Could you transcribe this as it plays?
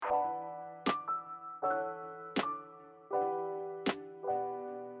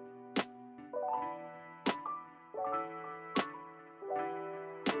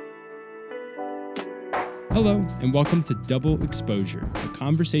Hello, and welcome to Double Exposure, a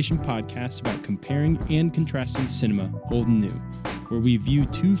conversation podcast about comparing and contrasting cinema, old and new, where we view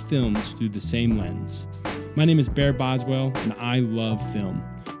two films through the same lens. My name is Bear Boswell, and I love film.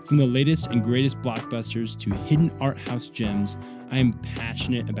 From the latest and greatest blockbusters to hidden art house gems, I am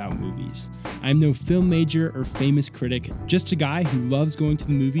passionate about movies. I am no film major or famous critic, just a guy who loves going to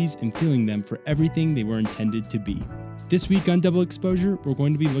the movies and feeling them for everything they were intended to be. This week on Double Exposure, we're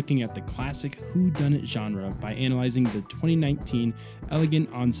going to be looking at the classic whodunit genre by analyzing the 2019 elegant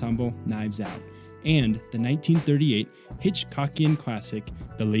ensemble Knives Out and the 1938 Hitchcockian classic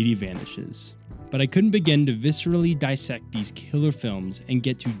The Lady Vanishes. But I couldn't begin to viscerally dissect these killer films and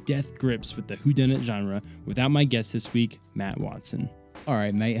get to death grips with the whodunit genre without my guest this week, Matt Watson. All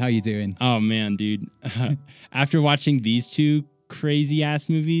right, mate. How you doing? Oh, man, dude. After watching these two crazy-ass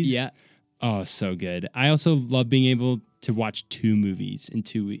movies... Yeah. Oh, so good. I also love being able to watch two movies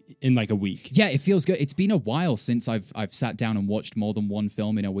in like a week. Yeah, it feels good. It's been a while since I've sat down and watched more than one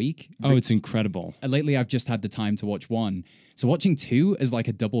film in a week. Oh, it's incredible. Lately, I've just had the time to watch one. So watching two as like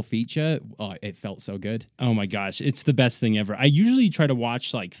a double feature, oh, it felt so good. Oh my gosh, it's the best thing ever. I usually try to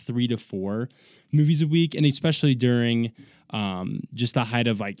watch like 3 to 4 movies a week, and especially during just the height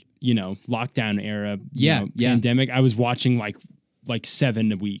of lockdown era, pandemic. I was watching like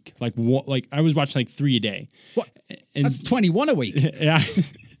 7 a week. Like I was watching like 3 a day. What? And that's 21 a week. Yeah,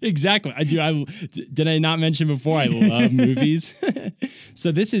 exactly. I do. Did I not mention before? I love movies.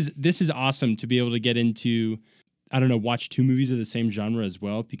 So this is awesome to be able to get into. I don't know, watch two movies of the same genre as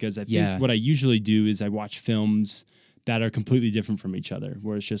well, because I think what I usually do is I watch films that are completely different from each other,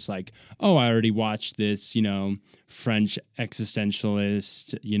 where it's just like, oh, I already watched this, French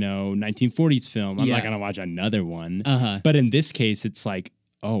existentialist, 1940s film. I'm not going to watch another one. But in this case, it's like,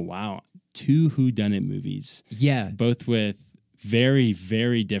 oh, wow, two whodunit movies. Yeah. Both with very,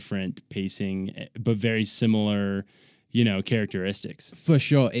 very different pacing, but very similar, characteristics. For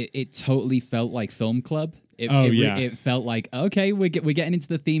sure. It totally felt like Film Club. It felt like, okay, we're getting into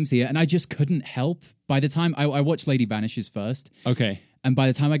the themes here. And I just couldn't help. By the time I watched Lady Vanishes first. Okay. And by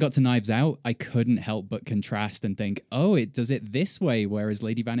the time I got to Knives Out, I couldn't help but contrast and think, oh, it does it this way, whereas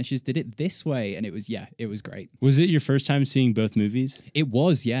Lady Vanishes did it this way. And it was great. Was it your first time seeing both movies? It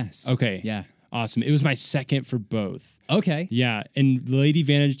was, yes. Okay. Yeah. Awesome. It was my second for both. Okay. Yeah. And Lady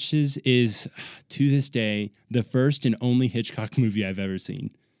Vanishes is, to this day, the first and only Hitchcock movie I've ever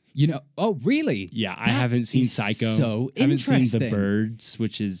seen. Oh, really? Yeah, I haven't seen Psycho. So I haven't interesting. seen The Birds,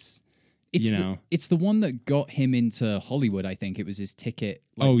 which is, it's the one that got him into Hollywood, I think. It was his ticket.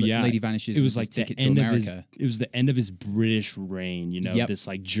 Lady Vanishes it was like his ticket the to end America. It was the end of his British reign, this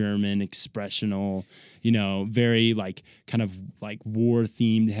like German expressional, very like kind of like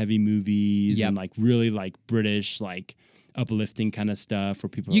war-themed heavy movies and like really like British, like uplifting kind of stuff where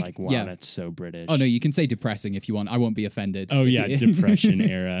people are like, wow, that's so British. Oh, no, you can say depressing if you want. I won't be offended. Oh, yeah, Depression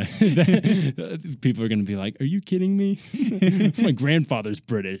era. People are going to be like, are you kidding me? My grandfather's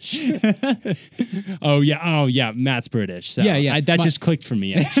British. Oh, yeah, Matt's British. So that just clicked for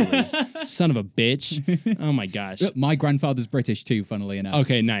me, actually. Son of a bitch. Oh, my gosh. My grandfather's British, too, funnily enough.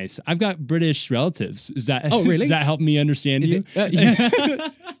 Okay, nice. I've got British relatives. Oh, really? Does that help me understand you?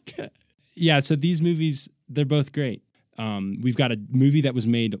 Yeah, so these movies, they're both great. We've got a movie that was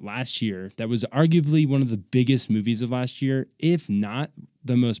made last year that was arguably one of the biggest movies of last year, if not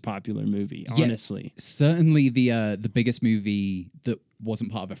the most popular movie, honestly. Certainly the biggest movie that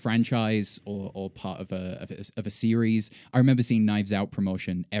wasn't part of a franchise or part of a series. I remember seeing Knives Out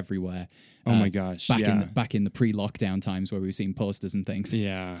promotion everywhere. Oh my gosh. Back in the pre-lockdown times where we were seeing posters and things.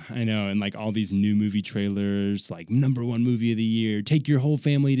 Yeah, I know. And like all these new movie trailers, like #1 movie of the year, take your whole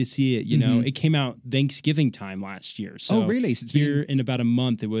family to see it. It came out Thanksgiving time last year. So really? So it's here in about a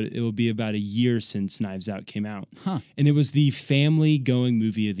month, it will be about a year since Knives Out came out. Huh. And it was the family going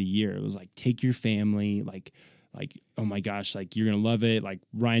movie of the year. It was like, take your family, like, oh my gosh, like you're going to love it. Like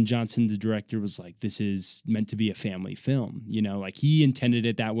Rian Johnson, the director, was like, this is meant to be a family film, like he intended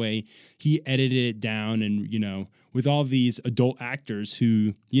it that way. He edited it down and, with all these adult actors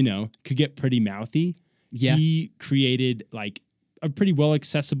who, could get pretty mouthy. Yeah. He created like a pretty well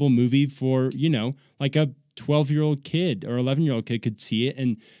accessible movie for, like a 12-year-old kid or 11-year-old kid could see it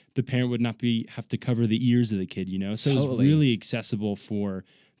and the parent would not have to cover the ears of the kid, So It was really accessible for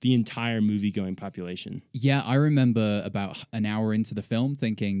the entire movie-going population. Yeah, I remember about an hour into the film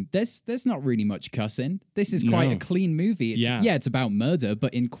thinking, there's not really much cussing. This is quite a clean movie. It's about murder,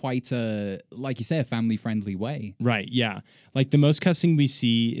 but in quite a, like you say, a family-friendly way. Right, yeah. Like the most cussing we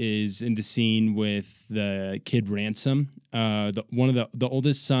see is in the scene with the kid Ransom, the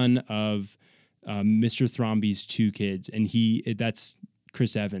oldest son of Mr. Thromby's 2 kids, and that's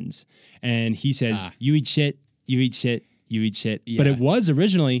Chris Evans, and he says, "You eat shit, you eat shit, you eat shit." Yeah. But it was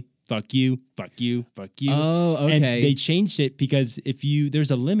originally "fuck you, fuck you, fuck you." Oh, okay. And they changed it because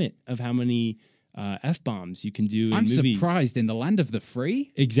there's a limit of how many F-bombs you can do in movies. I'm surprised in the land of the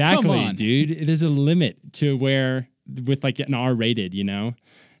free. Exactly, Come on. dude. There's a limit to where with like an R-rated, you know.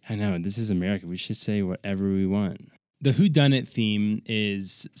 I know this is America. We should say whatever we want. The whodunit theme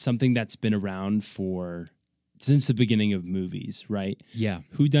is something that's been around since the beginning of movies, right? Yeah.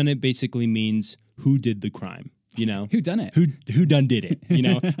 Whodunit basically means who did the crime. You know, who done it? Who done did it? You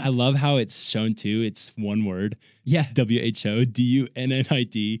know, I love how it's shown too. It's one word. Yeah.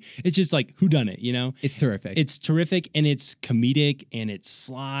 WHODUNNIT. It's just like who done it? You know, it's terrific. It's terrific, and it's comedic, and it's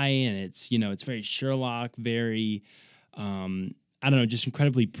sly, and it's it's very Sherlock, very I don't know, just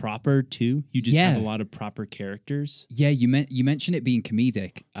incredibly proper too. You just have a lot of proper characters. Yeah, you mentioned it being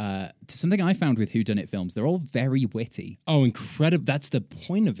comedic. Something I found with whodunit films, they're all very witty. Oh, incredible! That's the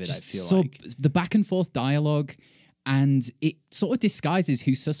point of it. I feel like the back and forth dialogue, and it sort of disguises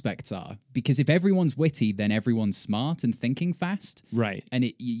who suspects are. Because if everyone's witty, then everyone's smart and thinking fast, right? And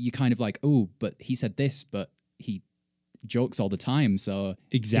you kind of like, oh, but he said this, but he jokes all the time, so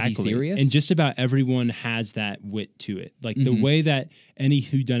exactly. Is he serious? And just about everyone has that wit to it. Like the way that any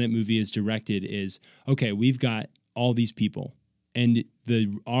whodunit movie is directed is, okay, we've got all these people, and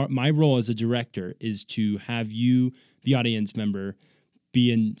my role as a director is to have you, the audience member,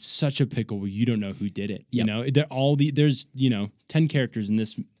 be in such a pickle where you don't know who did it. Yep. You know, there's 10 characters in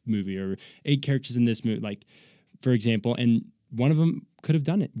this movie or 8 characters in this movie, like for example, and one of them could have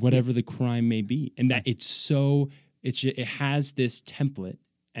done it, whatever the crime may be, and that it has this template,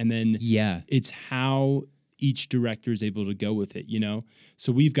 and then it's how each director is able to go with it, you know?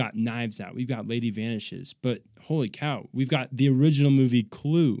 So we've got Knives Out, we've got Lady Vanishes, but holy cow, we've got the original movie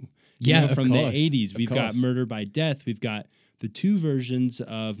Clue, from the 80s. We've got Murder by Death. We've got the 2 versions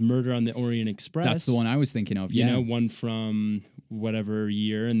of Murder on the Orient Express. That's the one I was thinking of, You know, one from whatever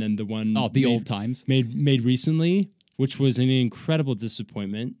year, and then the one... Oh, the old times. Made recently, which was an incredible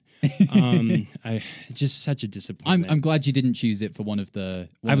disappointment. Just such a disappointment. I'm glad you didn't choose it for one of the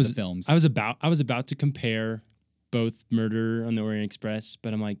films. I was about to compare both Murder on the Orient Express,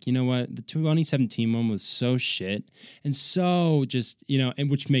 but I'm like, you know what? The 2017 one was so shit, and so just and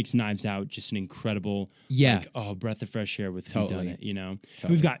which makes Knives Out just an incredible, breath of fresh air with who done it. You know,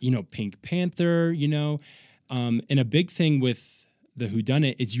 we've got Pink Panther. And a big thing with the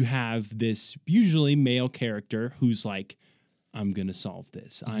whodunit is you have this usually male character who's like, I'm gonna solve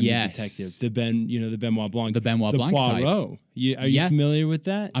this. I'm the detective. The Benoit Blanc. The Benoit Blanc Poirot. type. Are you familiar with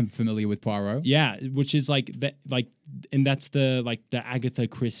that? I'm familiar with Poirot. Yeah, which is and that's the Agatha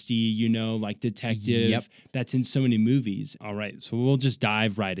Christie, detective. Yep. That's in so many movies. All right, so we'll just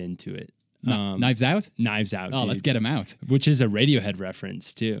dive right into it. Knives Out? Knives Out. Oh, dude. let's get him out. Which is a Radiohead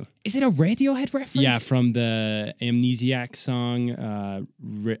reference too. Is it a Radiohead reference? Yeah, from the Amnesiac song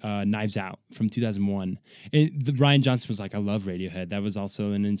Knives Out from 2001. Ryan Johnson was like, I love Radiohead. That was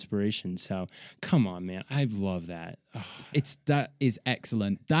also an inspiration. So come on, man. I love that. Oh. That is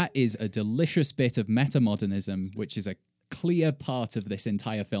excellent. That is a delicious bit of metamodernism, which is a clear part of this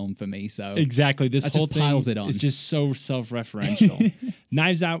entire film for me. So exactly, this whole just piles it on. It's just so self-referential.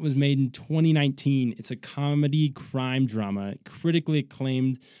 Knives Out was made in 2019. It's a comedy crime drama, critically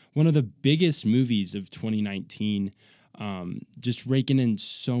acclaimed, one of the biggest movies of 2019. Just raking in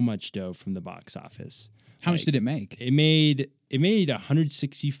so much dough from the box office. How much did it make? It made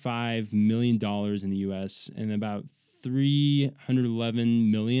 $165 million in the U.S. and about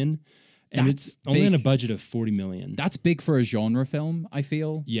 $311 million. And it's only on a budget of $40 million. That's big for a genre film, I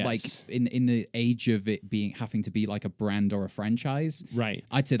feel. Yes. Like in the age of it having to be like a brand or a franchise. Right.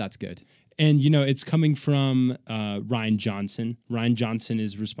 I'd say that's good. And, it's coming from Ryan Johnson. Ryan Johnson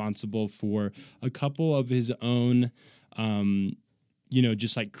is responsible for a couple of his own,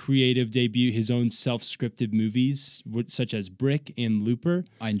 just like creative debut, his own self-scripted movies, such as Brick and Looper.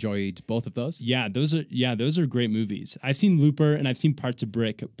 I enjoyed both of those. Yeah, those are great movies. I've seen Looper and I've seen parts of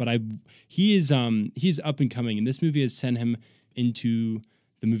Brick, but he's up and coming, and this movie has sent him into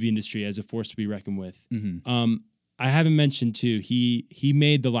the movie industry as a force to be reckoned with. Mm-hmm. I haven't mentioned too, he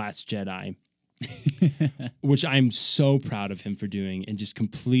made The Last Jedi, which I'm so proud of him for doing, and just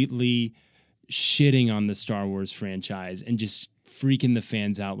completely shitting on the Star Wars franchise and just freaking the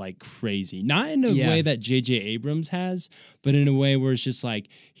fans out like crazy. Not in a way that J.J. Abrams has, but in a way where it's just like,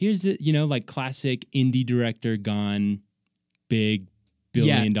 here's the, like classic indie director gone big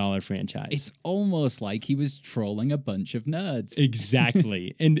billion-dollar franchise. It's almost like he was trolling a bunch of nerds.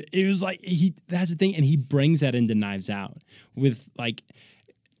 Exactly. And it was like, that's the thing. And he brings that into Knives Out with like,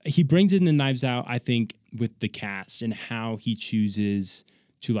 he brings it into Knives Out, I think, with the cast and how he chooses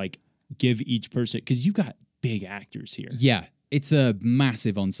to like give each person, because you got big actors here. Yeah, it's a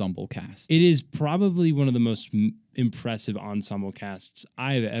massive ensemble cast. It is probably one of the most impressive ensemble casts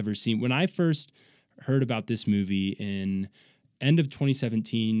I've ever seen. When I first heard about this movie in end of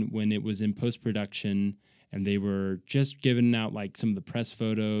 2017, when it was in post-production and they were just giving out like some of the press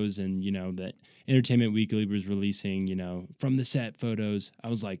photos, and, you know, that Entertainment Weekly was releasing, you know, from the set photos, I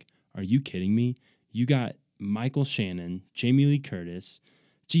was like, are you kidding me? You got Michael Shannon, Jamie Lee Curtis.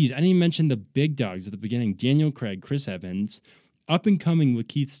 Geez, I didn't even mention the big dogs at the beginning. Daniel Craig, Chris Evans, up-and-coming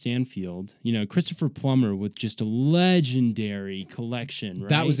Lakeith Stanfield, you know, Christopher Plummer with just a legendary collection, right?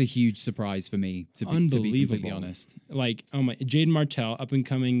 That was a huge surprise for me, to be completely honest. Like, oh my, Jaden Martell,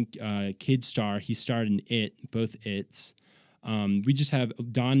 up-and-coming kid star. He starred in It, both It's. We just have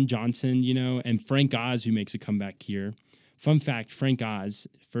Don Johnson, you know, and Frank Oz, who makes a comeback here. Fun fact, Frank Oz,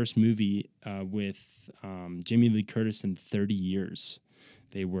 first movie with Jamie Lee Curtis in 30 years.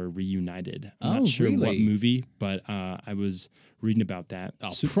 They were reunited. I'm not sure what movie, but I was reading about that. Oh,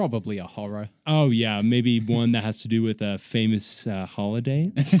 so, probably a horror. Oh, yeah. Maybe one that has to do with a famous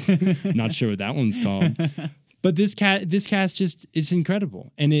holiday. Not sure what that one's called. But this cast just, it's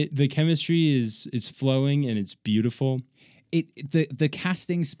incredible. And the chemistry is flowing and it's beautiful. The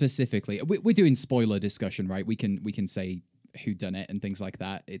casting specifically, we're doing spoiler discussion, right? We can say who done it and things like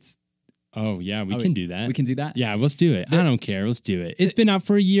that. Oh, yeah, we can do that. We can do that? Yeah, let's do it. I don't care. Let's do it. It's been out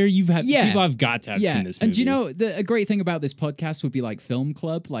for a year. People have got to have seen this movie. And do you know, a great thing about this podcast would be like film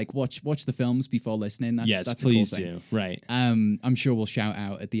club, like watch the films before listening. That's please a cool thing. Do. Right. I'm sure we'll shout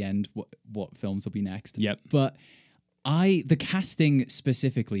out at the end what films will be next. Yep. But the casting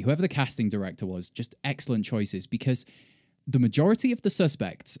specifically, whoever the casting director was, just excellent choices, because the majority of the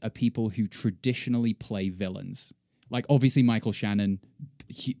suspects are people who traditionally play villains. Like, obviously, Michael Shannon,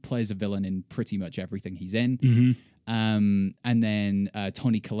 he plays a villain in pretty much everything he's in. Mm-hmm. And then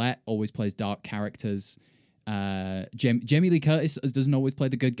Toni Collette always plays dark characters. Jamie Lee Curtis doesn't always play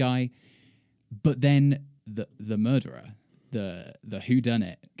the good guy. But then the murderer, the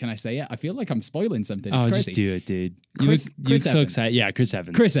whodunit. Can I say it? I feel like I'm spoiling something. It's crazy. Just do it, dude. Chris so excited. Yeah, Chris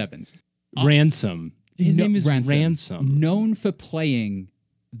Evans. Chris Evans. Ransom. His name is Ransom. Known for playing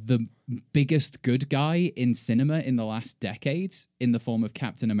the biggest good guy in cinema in the last decade in the form of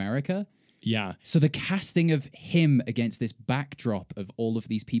Captain America. Yeah. So the casting of him against this backdrop of all of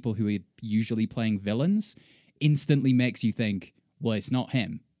these people who are usually playing villains instantly makes you think, well, it's not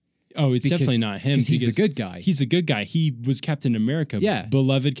him. Oh, it's definitely not him. Because he's the good guy. He's a good guy. He was Captain America. Yeah.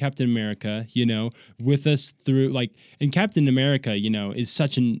 Beloved Captain America, you know, with us through, like, and Captain America, you know, is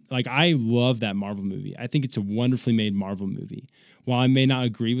such I love that Marvel movie. I think it's a wonderfully made Marvel movie. While I may not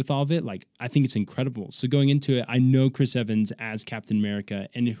agree with all of it, like, I think it's incredible. So going into it, I know Chris Evans as Captain America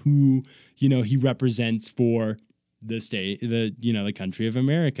and who, you know, he represents for the state, the country of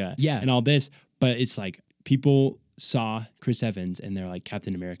America. Yeah. And all this. But it's like people saw Chris Evans and they're like,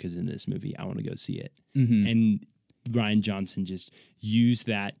 Captain America's in this movie. I want to go see it. Mm-hmm. And Rian Johnson just used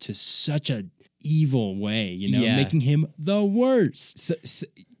that to such a evil way, you know, making him the worst. So,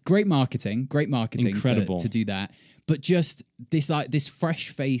 great marketing. Incredible. To do that. But just this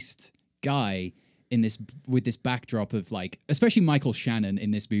fresh-faced guy with this backdrop of, like, especially Michael Shannon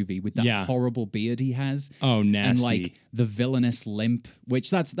in this movie with that horrible beard he has. Oh, nasty. And like the villainous limp,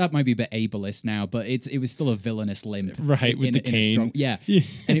 which that might be a bit ableist now, but it was still a villainous limp. Right, with the cane.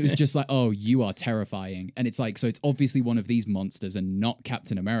 And it was just like, oh, you are terrifying. And it's like, so it's obviously one of these monsters and not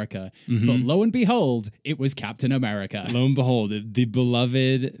Captain America. Mm-hmm. But lo and behold, it was Captain America. Lo and behold, the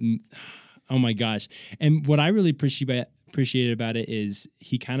beloved, oh my gosh. And what I really appreciated about it is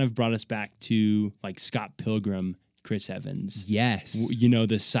he kind of brought us back to like Scott Pilgrim, Chris Evans. Yes. You know,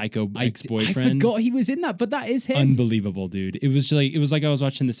 the psycho ex-boyfriend. I forgot he was in that, but that is him. Unbelievable, dude. It was like I was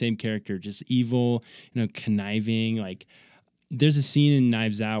watching the same character, just evil, you know, conniving. Like, there's a scene in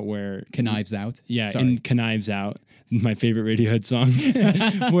Knives Out where Knives Out? Yeah, Sorry. in Knives Out, my favorite Radiohead song,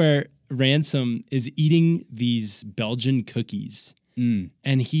 where Ransom is eating these Belgian cookies.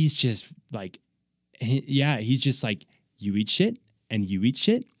 And he's just like, he's just like, you eat shit, and you eat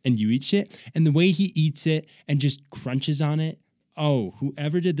shit, and you eat shit. And the way he eats it and just crunches on it, oh,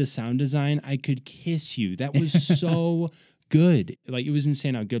 whoever did the sound design, I could kiss you. That was so good. Like, it was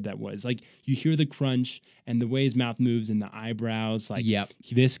insane how good that was. Like, you hear the crunch and the way his mouth moves and the eyebrows. Like,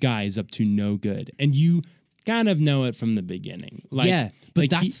 this guy is up to no good. And you kind of know it from the beginning. Like, yeah, but like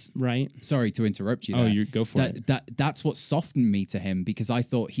that's right. Sorry to interrupt you. Oh, you go for it. That's what softened me to him, because I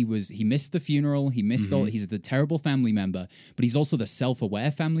thought he missed the funeral. He missed all. He's the terrible family member, but he's also the self-aware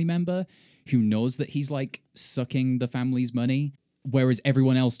family member who knows that he's like sucking the family's money. whereas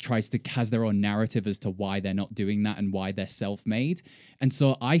everyone else has their own narrative as to why they're not doing that and why they're self-made. And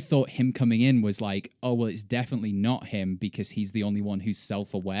so I thought him coming in was like, oh, well, it's definitely not him because he's the only one who's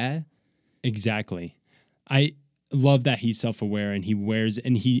self-aware. Exactly. I love that he's self-aware and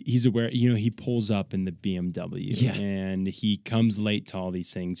he's aware, he pulls up in the BMW and he comes late to all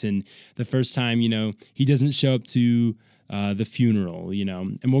these things. And the first time, he doesn't show up to the funeral,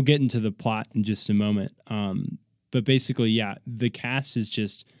 and we'll get into the plot in just a moment. But basically, the cast is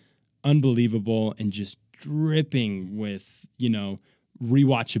just unbelievable and just dripping with,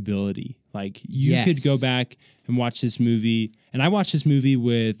 rewatchability. Like you could go back and watch this movie. And I watched this movie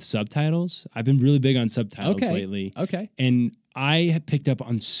with subtitles. I've been really big on subtitles lately. Okay. And I have picked up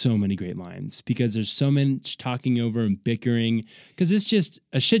on so many great lines because there's so much talking over and bickering because it's just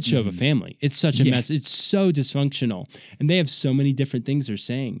a shit show of a family. It's such a mess. It's so dysfunctional. And they have so many different things they're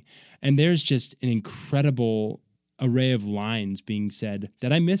saying. And there's just an incredible array of lines being said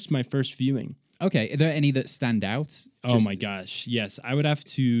that I missed my first viewing. Okay, are there any that stand out? Oh my gosh, yes. I would have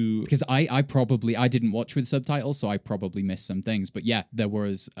to... Because I didn't watch with subtitles, so I probably missed some things. But yeah, there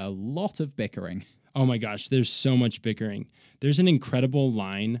was a lot of bickering. Oh my gosh, there's so much bickering. There's an incredible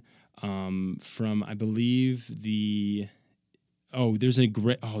line from, I believe, there's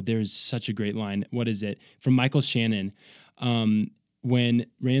such a great line. What is it? From Michael Shannon. When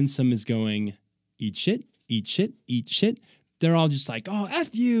Ransom is going, eat shit, eat shit, eat shit. They're all just like, oh,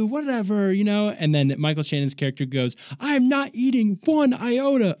 F you, whatever, And then Michael Shannon's character goes, I'm not eating one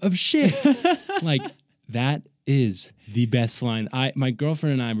iota of shit. Like, that is the best line. My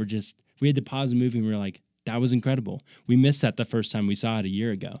girlfriend and I we had to pause the movie and we were like, that was incredible. We missed that the first time we saw it a year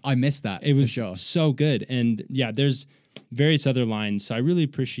ago. I missed that. It was for sure. So good. And there's various other lines. So I really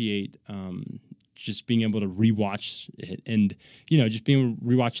appreciate just being able to rewatch it and, just being able to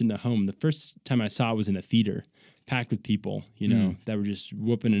rewatch it in the home. The first time I saw it was in a theater, packed with people, that were just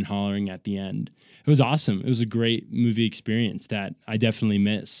whooping and hollering at the end. It was awesome. It was a great movie experience that I definitely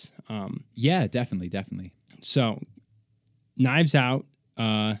miss. Yeah, definitely. So, Knives Out,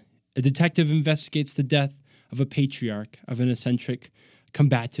 a detective investigates the death of a patriarch of an eccentric,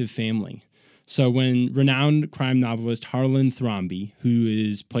 combative family. So when renowned crime novelist Harlan Thrombey, who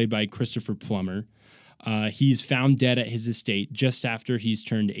is played by Christopher Plummer, he's found dead at his estate just after he's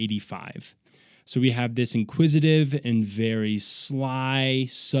turned 85. So we have this inquisitive and very sly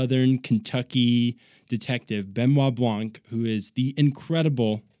Southern Kentucky detective, Benoit Blanc, who is the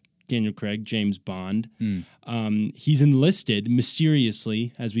incredible Daniel Craig, James Bond. He's enlisted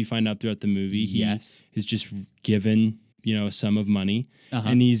mysteriously, as we find out throughout the movie. He is just given, a sum of money,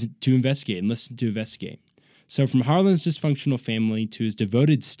 and he's to enlisted to investigate. So from Harlan's dysfunctional family to his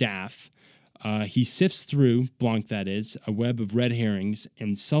devoted staff, he sifts through, Blanc that is, a web of red herrings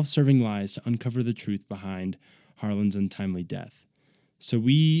and self-serving lies to uncover the truth behind Harlan's untimely death. So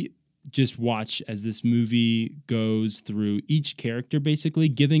we just watch as this movie goes through each character, basically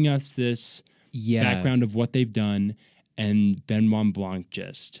giving us this background of what they've done, and Benoit Blanc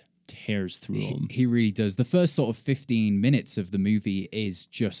just tears through them. He really does. The first sort of 15 minutes of the movie is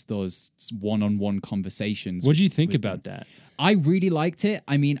just those one-on-one conversations. What do you think about that? I really liked it.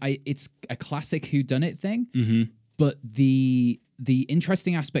 I mean, it's a classic whodunit thing, but the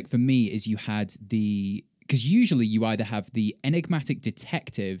interesting aspect for me is you had because usually you either have the enigmatic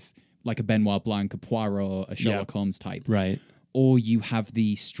detective, like a Benoit Blanc, a Poirot, a Sherlock Holmes type. Right. Or you have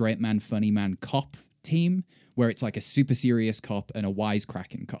the straight man, funny man cop team, where it's like a super serious cop and a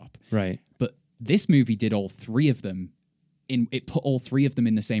wisecracking cop. Right. But this movie did all three of them. It put all three of them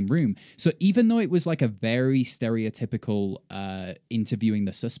in the same room. So even though it was like a very stereotypical interviewing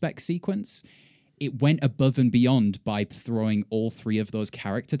the suspect sequence, it went above and beyond by throwing all three of those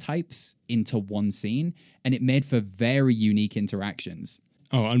character types into one scene, and it made for very unique interactions.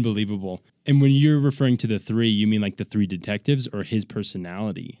 Oh, unbelievable. And when you're referring to the three, you mean like the three detectives or his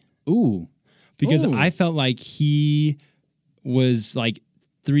personality? Ooh. Because I felt like he was like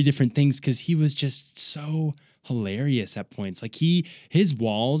three different things because he was just so hilarious at points. Like his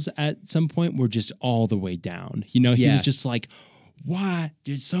walls at some point were just all the way down. He was just like, why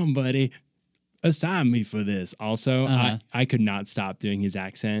did somebody assign me for this? Also, I could not stop doing his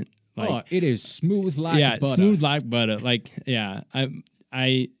accent. Like, it is smooth like butter. Smooth like butter. Like,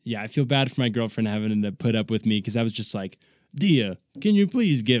 I feel bad for my girlfriend having to put up with me because I was just like, Dia, can you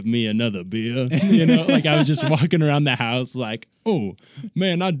please give me another beer? Like I was just walking around the house like, oh,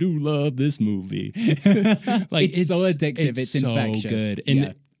 man, I do love this movie. Like it's so addictive. It's so infectious. Good.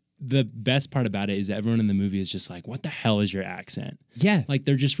 And the best part about it is that everyone in the movie is just like, what the hell is your accent? Yeah. Like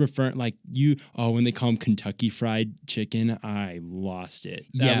they're just referring, like when they call him Kentucky Fried Chicken, I lost it.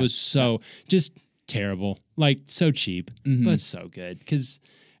 That was so, just terrible, like so cheap, Mm-hmm. but so good because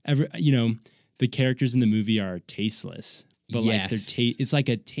the characters in the movie are tasteless, but like it's like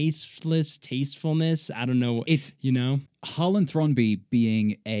a tasteless tastefulness. I don't know. It's you know. Harlan Thrombey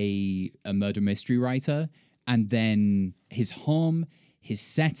being a murder mystery writer, and then his home, his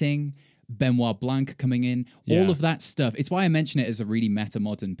setting, Benoit Blanc coming in, all of that stuff. It's why I mention it as a really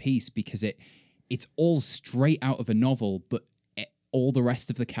meta-modern piece, because it's all straight out of a novel, but all the rest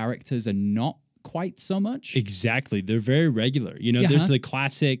of the characters are not quite so much. Exactly. They're very regular. There's the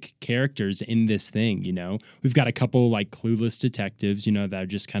classic characters in this thing, We've got a couple like clueless detectives, that are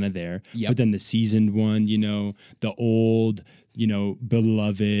just kind of there. Yep. But then the seasoned one, the old,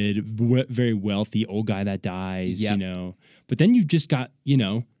 beloved, very wealthy old guy that dies, Yep. But then you've just got,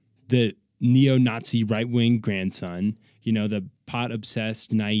 the neo-Nazi right-wing grandson, the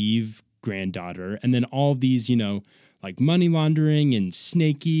pot-obsessed, naive granddaughter, and then all these, like money laundering and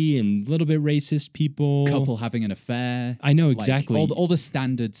snaky and a little bit racist people. Couple having an affair. I know, exactly. Like, all the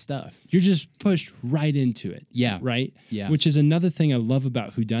standard stuff. You're just pushed right into it. Yeah. Right? Yeah. Which is another thing I love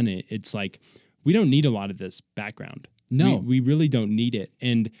about whodunit. It's like, we don't need a lot of this background. No. We really don't need it.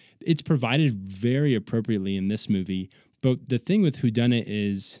 And it's provided very appropriately in this movie. But the thing with whodunit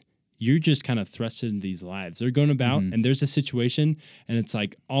is you're just kind of thrust into these lives. They're going about and there's a situation and it's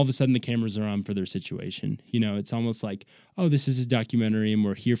like all of a sudden the cameras are on for their situation. It's almost like, oh, this is a documentary and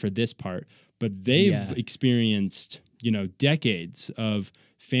we're here for this part. But they've experienced, decades of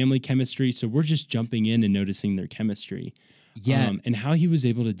family chemistry. So we're just jumping in and noticing their chemistry. Yeah. And how he was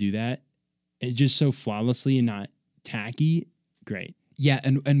able to do that just so flawlessly and not tacky. Great. Yeah.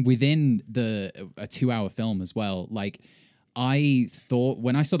 And within a 2-hour film as well, like, I thought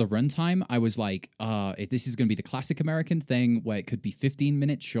when I saw the runtime, I was like, this is going to be the classic American thing where it could be 15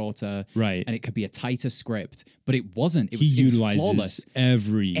 minutes shorter. Right. And it could be a tighter script. But it wasn't. It He was utilizes flawless.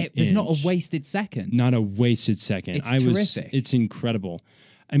 inch. There's not a wasted second. Not a wasted second. It's terrific. It's incredible.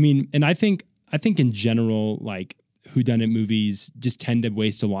 I mean, and I think in general, like whodunit movies just tend to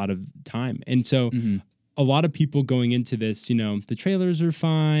waste a lot of time. And so a lot of people going into this, the trailers are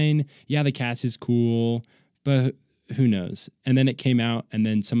fine. Yeah, the cast is cool, but who knows? And then it came out, and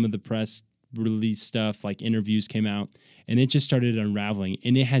then some of the press release stuff, like interviews came out, and it just started unraveling.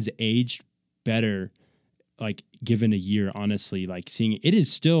 And it has aged better, like given a year, honestly. Like seeing it is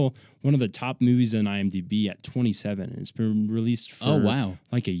still one of the top movies on IMDb at 27. It's been released for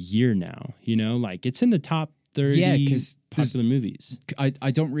like a year now, like it's in the top 30 popular movies.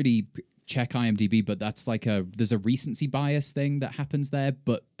 I don't really check IMDb, but that's like there's a recency bias thing that happens there,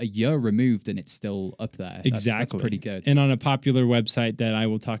 but a year removed and it's still up there. Exactly. That's pretty good. And on a popular website that I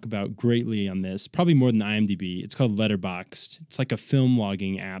will talk about greatly on this, probably more than IMDb, it's called Letterboxd. It's like a film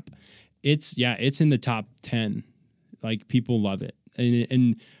logging app. It's in the top 10. Like people love it.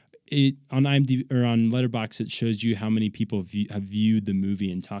 And it on IMDb or on Letterboxd, it shows you how many people have viewed the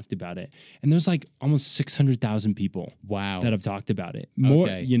movie and talked about it. And there's like almost 600,000 people that have talked about it. More,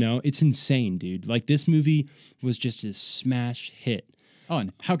 it's insane, dude. Like this movie was just a smash hit. Oh,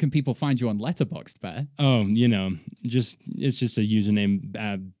 and how can people find you on Letterboxd, Bear? Oh, it's just a username,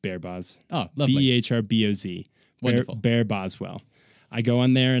 Bearboz. Oh, lovely. BEHRBOZ. Wonderful. Bear Boswell. I go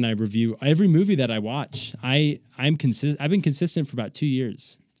on there and I review every movie that I watch. I've been consistent for about 2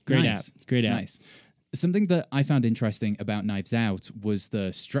 years. Great app. Nice. Something that I found interesting about Knives Out was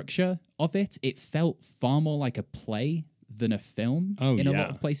the structure of it. It felt far more like a play than a film in a lot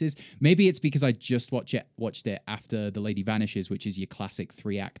of places. Maybe it's because I just watched it after The Lady Vanishes, which is your classic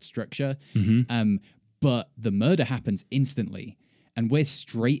 3-act structure. But the murder happens instantly. And we're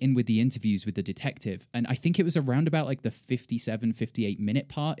straight in with the interviews with the detective. And I think it was around about like the 57, 58 minute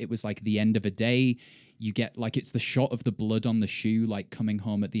part. It was like the end of a day. You get like, it's the shot of the blood on the shoe, like coming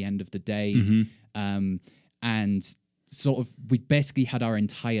home at the end of the day. And sort of, we basically had our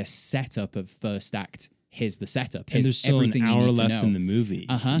entire setup of first act. Here's the setup. Here's and there's still everything an hour you need to left know. in the movie.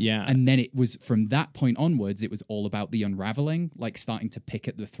 Yeah. And then it was from that point onwards, it was all about the unraveling, like starting to pick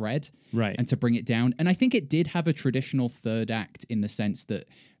at the thread. Right. And to bring it down. And I think it did have a traditional third act in the sense that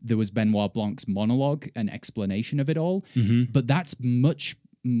there was Benoit Blanc's monologue and explanation of it all. But that's much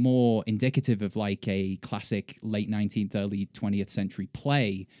more indicative of like a classic late 19th, early 20th century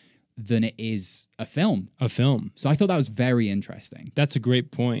play than it is a film. So I thought that was very interesting. That's a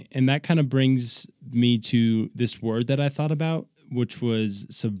great point. And that kind of brings me to this word that I thought about, which was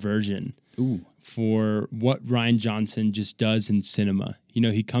subversion. Ooh. For what Rian Johnson just does in cinema.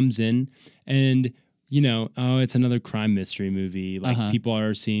 He comes in and, it's another crime mystery movie. Like people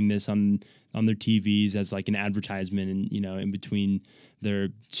are seeing this on their TVs as like an advertisement and, in between their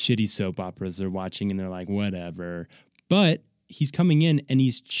shitty soap operas they're watching and they're like, whatever. But he's coming in and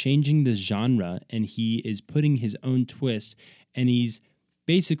he's changing the genre, and he is putting his own twist, and he's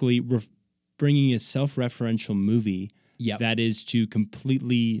basically bringing a self-referential movie that is to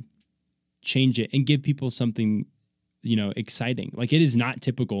completely change it and give people something, exciting. Like, it is not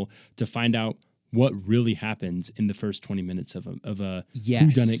typical to find out what really happens in the first 20 minutes of a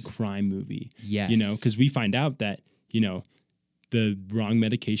whodunit crime movie. Yes. Because we find out that, the wrong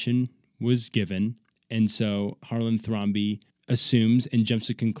medication was given, and so Harlan Thrombey assumes and jumps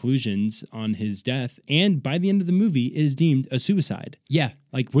to conclusions on his death, and by the end of the movie is deemed a suicide. Yeah.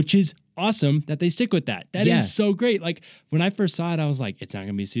 Like, which is awesome that they stick with that. That is so great. Like, when I first saw it, I was like, it's not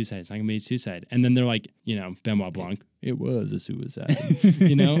going to be a suicide. It's not going to be a suicide. And then they're like, Benoit Blanc, it was a suicide.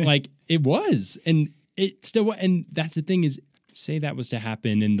 Like, it was. And it still was. And that's the thing is, say that was to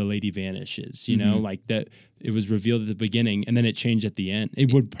happen in The Lady Vanishes, like that it was revealed at the beginning and then it changed at the end.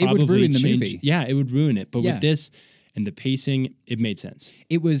 It would probably ruin change. the movie. Yeah, it would ruin it. But with this and the pacing, it made sense.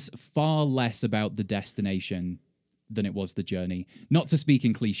 It was far less about the destination than it was the journey. Not to speak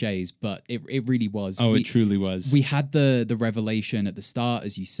in cliches, but it really was. Oh, it truly was. We had the revelation at the start,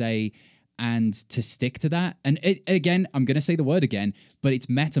 as you say, and to stick to that. And again, I'm going to say the word again, but it's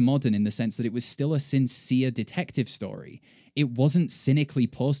meta-modern in the sense that it was still a sincere detective story. It wasn't cynically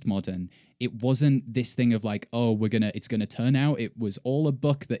postmodern. It wasn't this thing of like, oh, it's gonna turn out. It was all a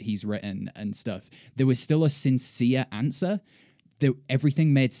book that he's written and stuff. There was still a sincere answer.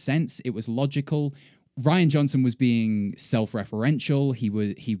 Everything made sense. It was logical. Rian Johnson was being self-referential.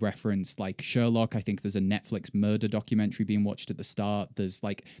 He referenced like Sherlock. I think there's a Netflix murder documentary being watched at the start. There's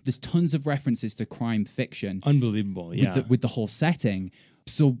tons of references to crime fiction. Unbelievable, yeah. With the whole setting.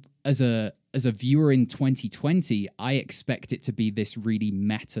 So as a viewer in 2020, I expect it to be this really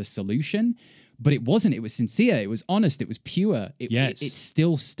meta solution, but it wasn't. It was sincere. It was honest. It was pure. It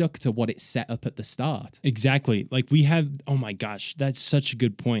still stuck to what it set up at the start. Exactly. Like oh my gosh, that's such a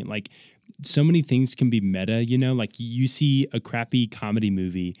good point. Like, so many things can be meta, like you see a crappy comedy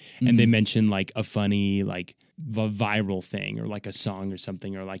movie and they mention like a funny, like viral thing or like a song or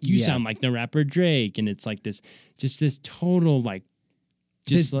something, or like you sound like the rapper Drake. And it's like this total, like,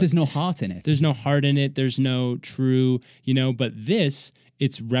 there's no heart in it. There's no heart in it. There's no true, but it's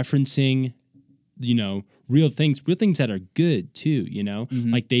referencing, real things that are good too,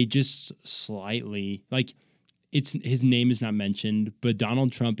 like they just slightly, like, his name is not mentioned, but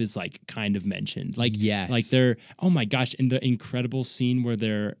Donald Trump is like kind of mentioned. Like, like they're, oh my gosh. And the incredible scene where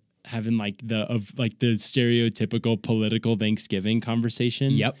they're having like the stereotypical political Thanksgiving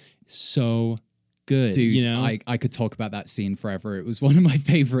conversation. Yep. So good. Dude, I could talk about that scene forever. It was one of my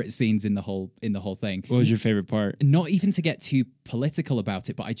favorite scenes in the whole thing. What was your favorite part? Not even to get too political about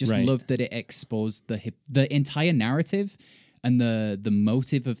it, but I just loved that it exposed the entire narrative. And the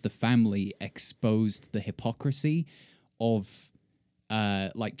motive of the family exposed the hypocrisy of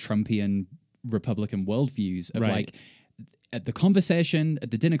like Trumpian Republican worldviews of like at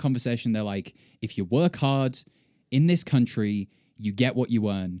the dinner conversation, they're like, if you work hard in this country, you get what you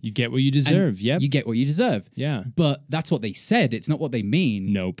earn. You get what you deserve. You get what you deserve. Yeah. But that's what they said. It's not what they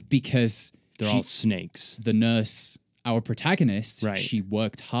mean. Nope. Because they're all snakes. The nurse, our protagonist, she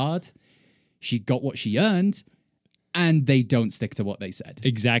worked hard. She got what she earned. And they don't stick to what they said.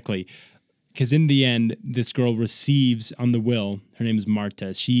 Exactly. Because in the end, this girl receives on the will, her name is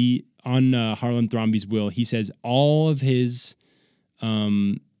Marta. On Harlan Thrombey's will, he says all of his,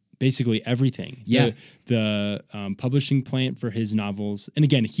 basically everything. Yeah. The publishing plant for his novels. And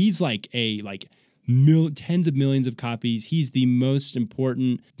again, he's like tens of millions of copies. He's the most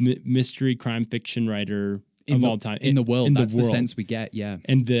important mystery crime fiction writer of all time in the world. That's the sense we get. Yeah.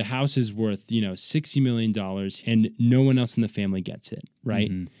 And the house is worth, $60 million and no one else in the family gets it. Right.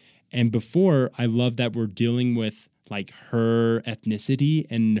 Mm-hmm. And before, I love that we're dealing with like her ethnicity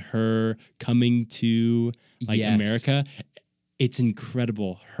and her coming to like America. It's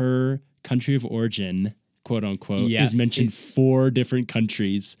incredible. Her country of origin, quote unquote, is mentioned 4 different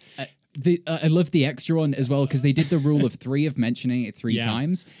countries. I love the extra one as well because they did the rule of 3 of mentioning it 3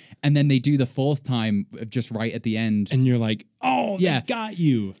 times, and then they do the 4th time just right at the end, and you're like, "Oh, they got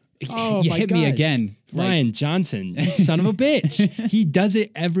you! Oh, you hit me again, Rian Johnson, you son of a bitch!" He does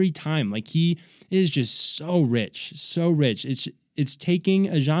it every time. Like he is just so rich, so rich. It's taking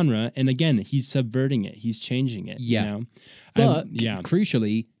a genre, and again, he's subverting it. He's changing it. Yeah, but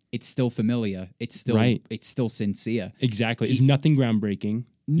crucially, it's still familiar. It's still sincere. Exactly. It's nothing groundbreaking.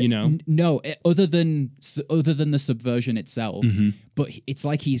 No, other than the subversion itself, but it's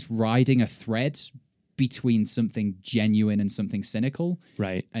like he's riding a thread between something genuine and something cynical,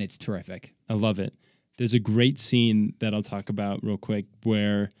 right? And it's terrific. I love it. There's a great scene that I'll talk about real quick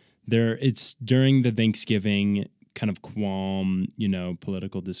where it's during the Thanksgiving kind of qualm,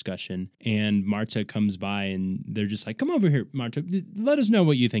 political discussion. And Marta comes by and they're just like, come over here, Marta, let us know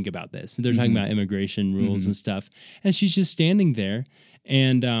what you think about this. And they're talking about immigration rules and stuff. And she's just standing there.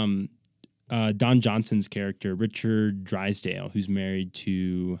 And Don Johnson's character, Richard Drysdale, who's married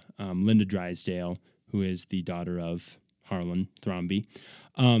to Linda Drysdale, who is the daughter of Harlan Thrombey,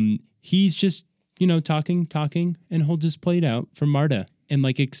 he's just, talking, and holds his plate out for Marta and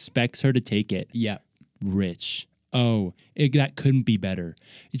like expects her to take it. Yeah. Rich. Oh, that couldn't be better.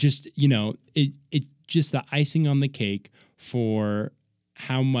 It just, it's just the icing on the cake for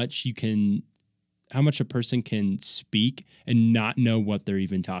how much a person can speak and not know what they're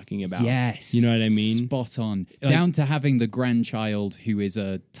even talking about. Yes. You know what I mean? Spot on. Down to having the grandchild who is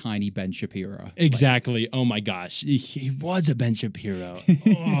a tiny Ben Shapiro. Exactly. Oh my gosh. He was a Ben Shapiro.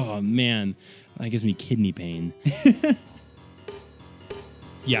 Oh man. That gives me kidney pain.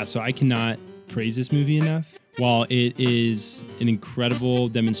 Yeah, so I cannot praise this movie enough. While it is an incredible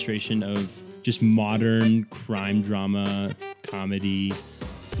demonstration of just modern crime drama, comedy,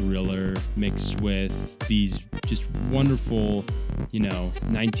 thriller mixed with these just wonderful,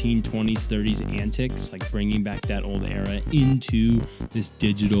 1920s, 30s antics, like bringing back that old era into this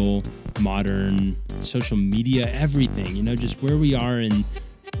digital, modern, social media, everything, just where we are in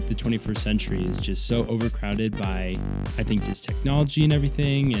the 21st century is just so overcrowded by, I think, just technology and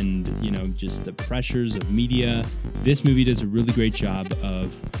everything and, just the pressures of media. This movie does a really great job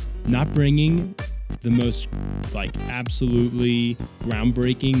of not bringing the most absolutely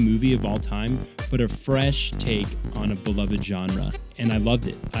groundbreaking movie of all time, but a fresh take on a beloved genre. And I loved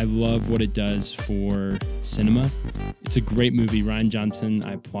it. I love what it does for cinema. It's a great movie. Rian Johnson,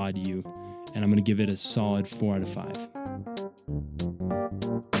 I applaud you. And I'm going to give it a solid 4 out of 5.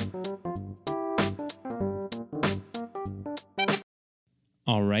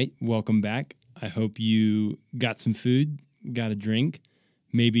 All right, welcome back. I hope you got some food, got a drink,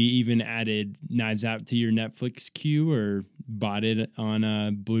 maybe even added Knives Out to your Netflix queue or bought it on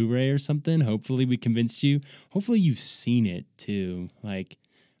a Blu-ray or something. Hopefully we convinced you. Hopefully you've seen it too. Like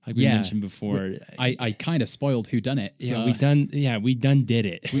we mentioned before. I kind of spoiled whodunit. So. We done did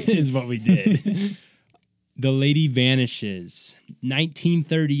it is what we did. The Lady Vanishes,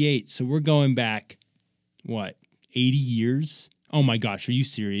 1938. So we're going back, 80 years? Oh my gosh, are you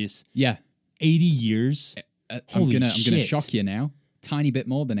serious? Yeah. 80 years? I'm gonna shock you now. Tiny bit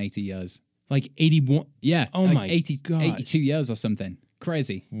more than 80 years. Like 81? Yeah. Oh my 82 years or something.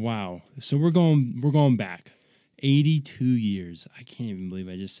 Crazy. Wow. So we're going back. 82 years. I can't even believe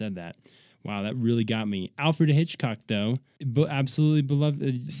I just said that. Wow, that really got me. Alfred Hitchcock, though, absolutely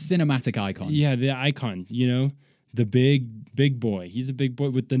beloved. Cinematic icon. Yeah, the icon, the big boy. He's a big boy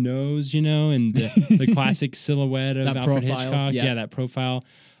with the nose, and the classic silhouette of Alfred Hitchcock. Yeah, that profile.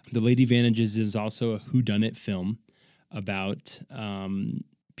 The Lady Vanishes is also a whodunit film about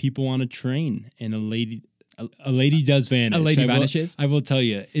people on a train, and a lady does vanish. A lady vanishes. I will tell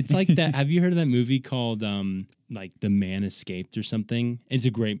you, it's like that. Have you heard of that movie called The Man Escaped or something?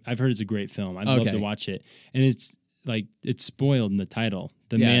 I've heard it's a great film. I'd love to watch it, and it's spoiled in the title.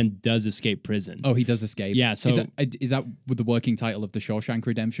 The man does escape prison. Oh, he does escape. Yeah. So is that what the working title of The Shawshank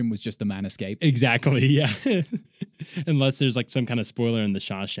Redemption was? Just The Man Escaped. Exactly. Yeah. Unless there's some kind of spoiler in The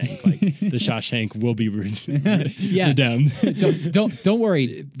Shawshank, the Shawshank will be redeemed. Don't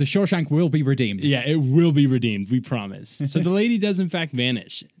worry. The Shawshank will be redeemed. Yeah, it will be redeemed. We promise. So the lady does in fact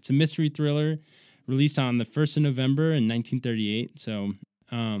vanish. It's a mystery thriller released on the 1st of November in 1938. So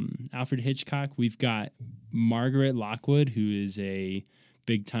Alfred Hitchcock. We've got Margaret Lockwood, who is a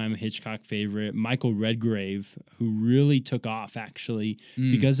big-time Hitchcock favorite. Michael Redgrave, who really took off, actually,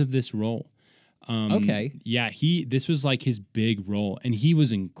 because of this role. Okay. Yeah, this was his big role, and he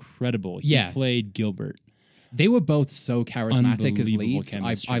was incredible. He played Gilbert. They were both so charismatic as leads.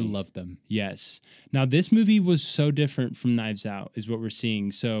 I loved them. Yes. Now, this movie was so different from Knives Out, is what we're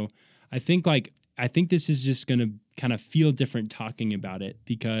seeing. So I think this is just going to kind of feel different talking about it,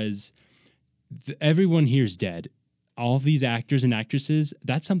 because everyone here's dead. All of these actors and actresses,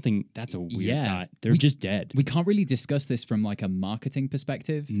 that's a weird thought. They're just dead. We can't really discuss this from a marketing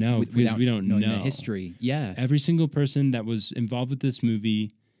perspective. No, because we don't know the history. Yeah. Every single person that was involved with this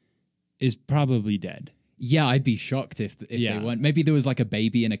movie is probably dead. Yeah, I'd be shocked if they weren't. Maybe there was a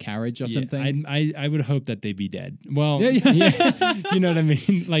baby in a carriage or something. I would hope that they be dead. Well, yeah. You know what I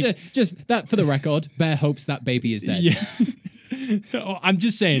mean? Just that for the record, Bear hopes that baby is dead. Yeah. Oh, I'm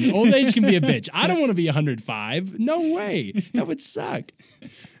just saying, old age can be a bitch. I don't want to be 105. No way. That would suck.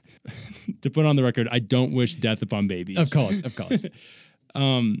 To put on the record, I don't wish death upon babies. Of course.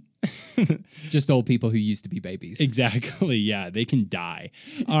 Just old people who used to be babies. Exactly. Yeah, they can die.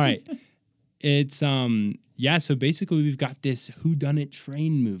 All right. It's yeah, so basically we've got this whodunit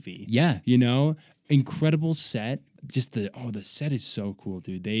train movie. Yeah. You know, incredible set. Just the set is so cool,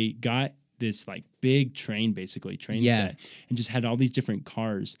 dude. They got this like big train set, and just had all these different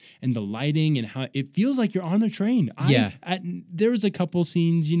cars and the lighting and how it feels like you're on the train. There was a couple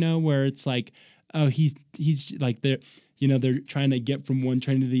scenes, you know, where it's like, oh, he's like they're trying to get from one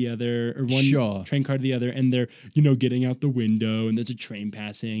train to the other, or one train car to the other, and they're, you know, getting out the window and there's a train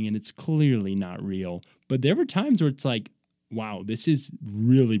passing and it's clearly not real. But there were times where it's like, wow, this is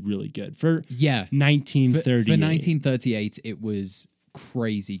really, really good. For 1938. For 1938, it was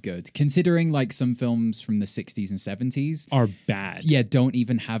crazy good. Considering like some films from the 60s and 70s are bad. Yeah, don't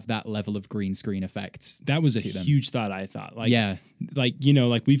even have that level of green screen effect. That was a huge thought, I thought. Like, you know,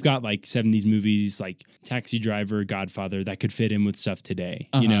 like we've got like 70s movies like Taxi Driver, Godfather that could fit in with stuff today,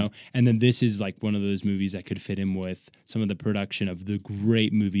 you know? And then this is like one of those movies that could fit in with some of the production of the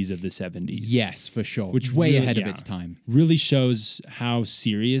great movies of the 70s. Yes, for sure. Which way really, ahead of its time. Really shows how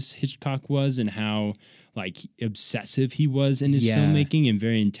serious Hitchcock was and how like obsessive he was in his filmmaking and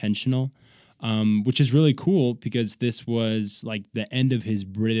very intentional, which is really cool because this was like the end of his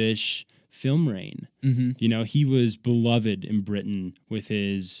British film reign. You know, he was beloved in Britain with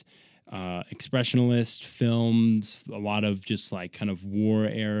his expressionist films, a lot of just like kind of war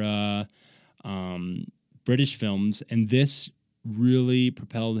era British films, and this really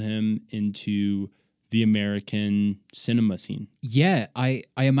propelled him into the American cinema scene. Yeah, I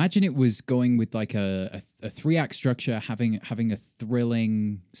imagine it was going with like a 3-act structure, having a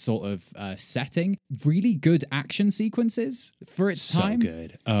thrilling sort of setting, really good action sequences for its time. So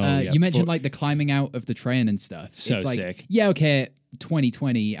good. Oh, you mentioned like the climbing out of the train and stuff. So it's like, sick. Yeah, okay,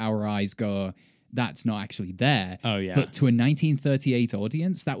 2020, our eyes go, that's not actually there. Oh, yeah. But to a 1938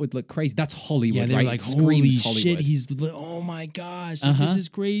 audience, that would look crazy. That's Hollywood, they're right? like, Holy shit, oh my gosh, this is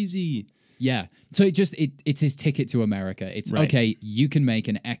crazy. Yeah. So it's his ticket to America. It's okay, you can make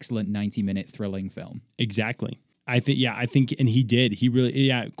an excellent 90-minute thrilling film. Exactly. I think, and he did. He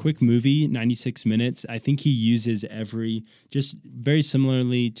really, quick movie, 96 minutes. I think he uses just very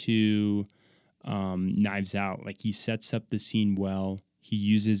similarly to Knives Out. Like he sets up the scene well. He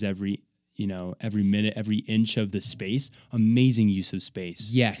uses every minute, every inch of the space. Amazing use of space.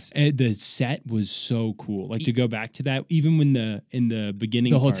 Yes. And the set was so cool. Like to go back to that, even when in the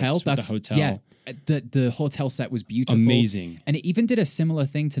beginning, the hotel, the hotel. Yeah. The hotel set was beautiful. Amazing. And it even did a similar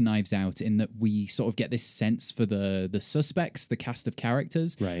thing to Knives Out in that we sort of get this sense for the suspects, the cast of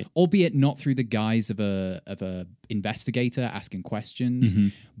characters. Right. Albeit not through the guise of a investigator asking questions,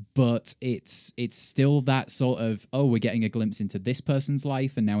 but it's still that sort of, we're getting a glimpse into this person's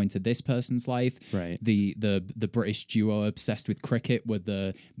life and now into this person's life. Right. The British duo obsessed with cricket with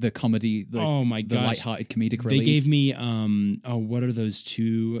the comedy, the lighthearted comedic relief. They gave me what are those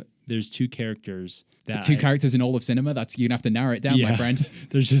two? There's two characters characters in all of cinema. That's, you're gonna have to narrow it down, my friend.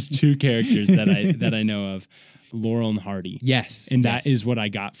 There's just two characters that I know of, Laurel and Hardy. Yes, and that is what I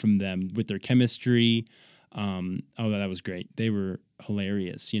got from them with their chemistry. That was great. They were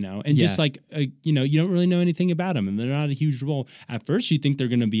hilarious, you know, and just like you don't really know anything about them, and they're not a huge role at first. You think they're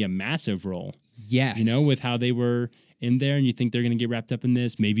going to be a massive role, yes, you know, with how they were in there, and you think they're going to get wrapped up in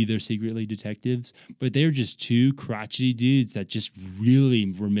this. Maybe they're secretly detectives, but they're just two crotchety dudes that just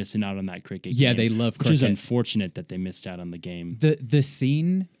really were missing out on that cricket game. Yeah, they love cricket. Which is unfortunate that they missed out on the game. The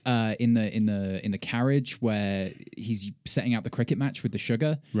scene in the carriage where he's setting out the cricket match with the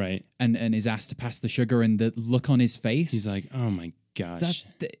sugar, right, and is asked to pass the sugar, and the look on his face, he's like, oh my gosh.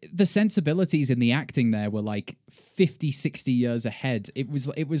 The sensibilities in the acting there were like 50, 60 years ahead. It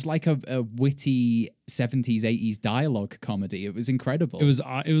was like a witty 70s, 80s dialogue comedy. It was incredible.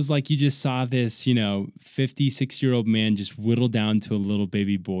 It was like you just saw this, 56-year-old man just whittled down to a little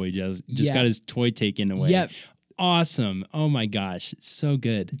baby boy, just got his toy taken away. Yep. Awesome. Oh my gosh. It's so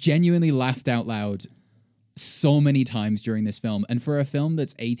good. Genuinely laughed out loud so many times during this film, and for a film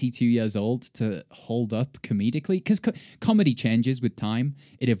that's 82 years old to hold up comedically, because comedy changes with time,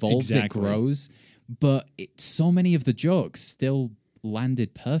 it evolves, It grows, but so many of the jokes still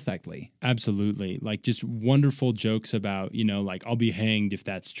landed perfectly. Absolutely. Like just wonderful jokes about, like I'll be hanged if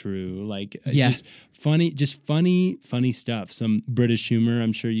that's true. Like just funny stuff. Some British humor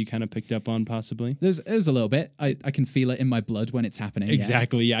I'm sure you kind of picked up on possibly. There's a little bit. I can feel it in my blood when it's happening.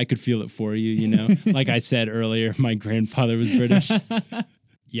 Exactly. Yeah, I could feel it for you, Like I said earlier, my grandfather was British.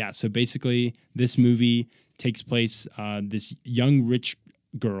 Yeah, so basically this movie takes place this young rich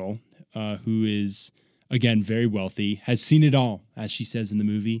girl who is again, very wealthy, has seen it all, as she says in the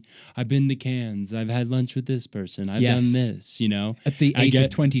movie. I've been to Cannes. I've had lunch with this person. I've done this, you know. At the age of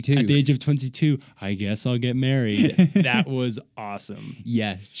 22. At the age of 22, I guess I'll get married. That was awesome.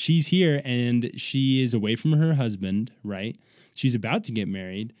 Yes. She's here and she is away from her husband, right? She's about to get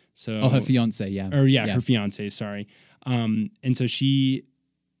married. So her fiance, yeah. Or her fiance, sorry. And so she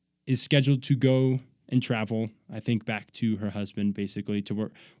is scheduled to go and travel, I think, back to her husband, basically, to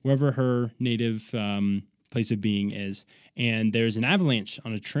wherever her native place of being is. And there's an avalanche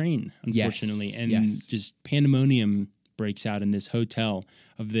on a train, unfortunately. Just pandemonium breaks out in this hotel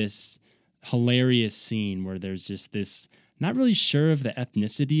of this hilarious scene where there's just this, not really sure of the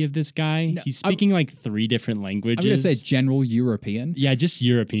ethnicity of this guy. No, he's speaking like 3 different languages. I'm going to say general European. Yeah, just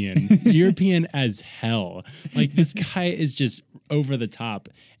European. European as hell. Like, this guy is just over the top,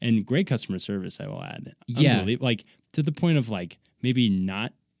 and great customer service, I will add. Yeah. Like, to the point of, like, maybe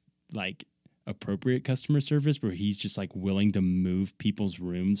not, like, appropriate customer service where he's just, like, willing to move people's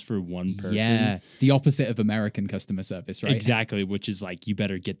rooms for one person. Yeah, the opposite of American customer service, right? Exactly, which is, like, you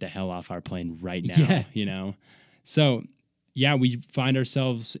better get the hell off our plane right now, you know? So, yeah, we find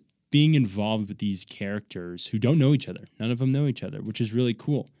ourselves being involved with these characters who don't know each other. None of them know each other, which is really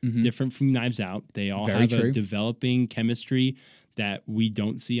cool. Mm-hmm. Different from Knives Out. They all have a developing chemistry that we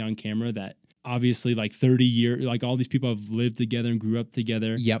don't see on camera, that obviously like 30 years, like all these people have lived together and grew up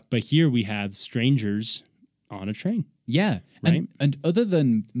together. Yep. But here we have strangers on a train. Yeah. Right? And other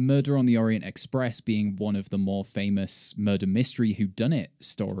than Murder on the Orient Express being one of the more famous murder mystery whodunit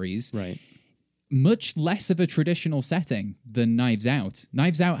stories, right, much less of a traditional setting than Knives Out.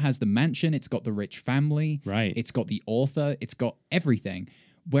 Knives Out has the mansion, it's got the rich family, right, it's got the author, it's got everything.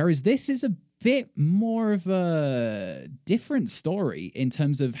 Whereas this is a bit more of a different story in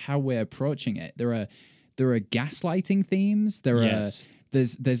terms of how we're approaching it. There are gaslighting themes.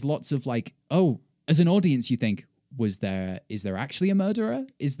 There's lots of like, oh, as an audience, you think, is there actually a murderer?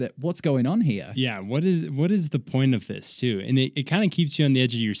 What's going on here? Yeah, what is the point of this too? And it kind of keeps you on the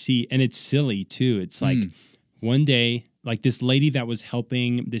edge of your seat, and it's silly too. It's like one day, like this lady that was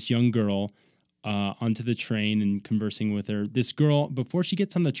helping this young girl onto the train and conversing with her. This girl, before she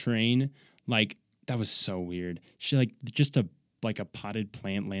gets on the train, like, that was so weird. She like just a potted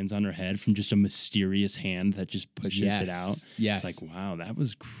plant lands on her head from just a mysterious hand that just pushes it out. Yes. It's like, wow, that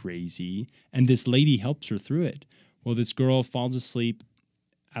was crazy. And this lady helps her through it. Well, this girl falls asleep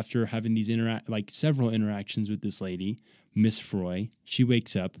after having these several interactions with this lady, Miss Froy. She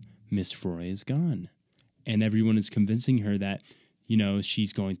wakes up, Miss Froy is gone. And everyone is convincing her that, you know,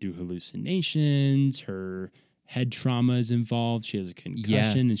 she's going through hallucinations, her head trauma is involved, she has a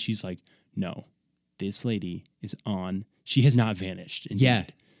concussion, and she's like, no, this lady is on. She has not vanished. Indeed. Yeah,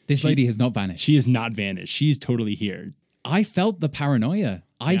 this lady has not vanished. She has not vanished. She's totally here. I felt the paranoia.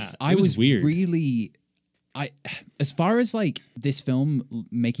 I was weird. Really, as far as like this film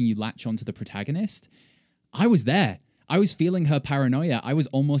making you latch onto the protagonist, I was there. I was feeling her paranoia. I was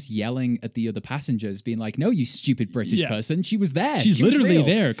almost yelling at the other passengers, being like, no, you stupid British person. She was there. She's literally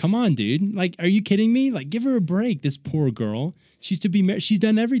there. Come on, dude. Like, are you kidding me? Like, give her a break, this poor girl. She's to be married. She's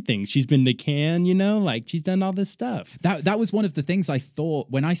done everything. She's been to Cannes, you know? Like, she's done all this stuff. That was one of the things I thought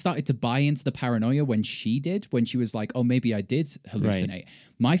when I started to buy into the paranoia when she was like, oh, maybe I did hallucinate. Right.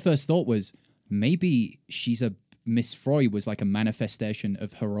 My first thought was, maybe Miss Froy was like a manifestation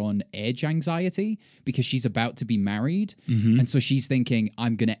of her own age anxiety because she's about to be married. Mm-hmm. And so she's thinking,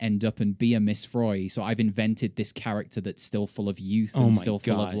 I'm going to end up and be a Miss Froy. So I've invented this character that's still full of youth and still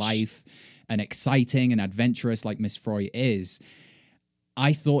full of life and exciting and adventurous like Miss Froy is.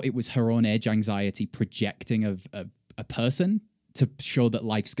 I thought it was her own age anxiety projecting a person to show that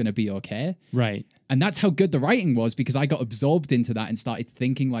life's going to be okay. Right. And that's how good the writing was because I got absorbed into that and started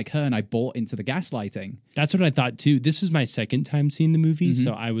thinking like her and I bought into the gaslighting. That's what I thought too. This was my second time seeing the movie,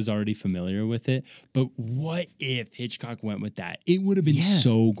 so I was already familiar with it. But what if Hitchcock went with that? It would have been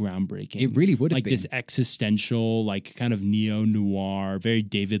so groundbreaking. It really would have been. Like this existential, like kind of neo-noir, very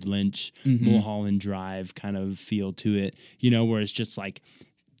David Lynch, Mulholland Drive kind of feel to it, you know, where it's just like,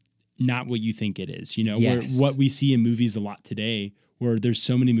 not what you think it is, you know, where what we see in movies a lot today, where there's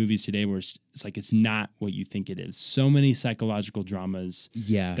so many movies today where it's like, it's not what you think it is. So many psychological dramas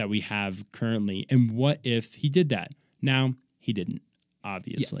that we have currently. And what if he did that? Now, he didn't,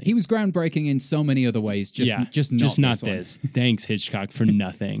 obviously. Yeah. He was groundbreaking in so many other ways, just not this. Thanks, Hitchcock, for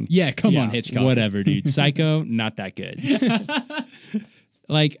nothing. Come on, Hitchcock. Whatever, dude. Psycho, not that good.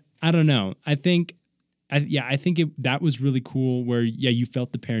 Like, I don't know. I think that was really cool where, you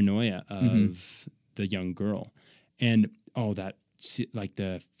felt the paranoia of the young girl. And, like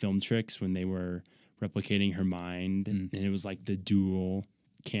the film tricks when they were replicating her mind and it was like the dual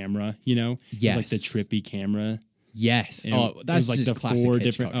camera, you know? It was like the Yes. trippy camera. Yes. And oh, that's it was like just the classic 4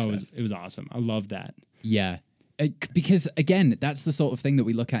 Hitchcock different. Oh, stuff. it was awesome. I love that. Yeah. Because again, that's the sort of thing that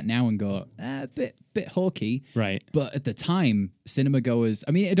we look at now and go, a bit hawky. Right. But at the time, cinema goers,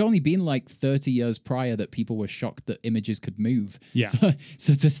 I mean, it had only been like 30 years prior that people were shocked that images could move. Yeah.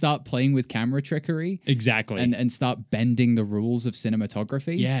 So to start playing with camera trickery Exactly. and start bending the rules of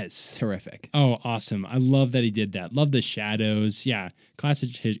cinematography. Yes. Terrific. Oh, awesome. I love that he did that. Love the shadows. Yeah. Classic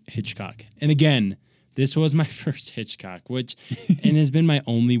Hitchcock. And again, this was my first Hitchcock, and has been my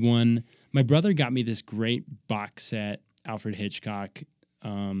only one. My brother got me this great box set, Alfred Hitchcock,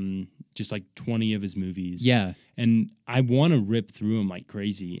 just like 20 of his movies. Yeah. And I want to rip through them like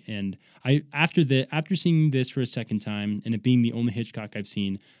crazy. And after seeing this for a second time and it being the only Hitchcock I've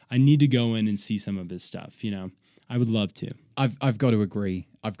seen, I need to go in and see some of his stuff, you know. I would love to. I've got to agree.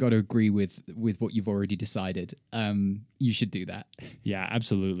 I've got to agree with what you've already decided. You should do that. Yeah,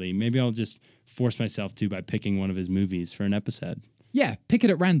 absolutely. Maybe I'll just force myself to by picking one of his movies for an episode. Yeah, pick it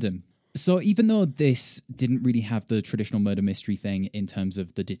at random. So even though this didn't really have the traditional murder mystery thing in terms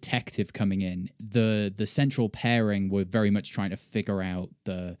of the detective coming in, the central pairing were very much trying to figure out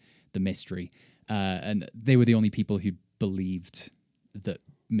the mystery, and they were the only people who believed that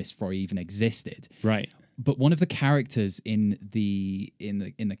Miss Froy even existed. Right. But one of the characters in the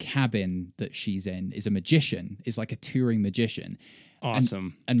cabin that she's in is a magician, is like a touring magician.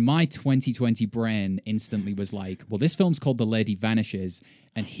 Awesome. And my 2020 brain instantly was like, well, this film's called The Lady Vanishes,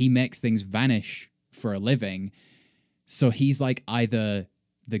 and he makes things vanish for a living. So he's like either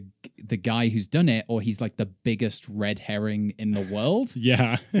the guy who's done it, or he's like the biggest red herring in the world.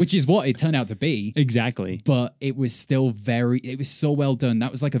 Yeah. Which is what it turned out to be. Exactly. But it was still it was so well done. That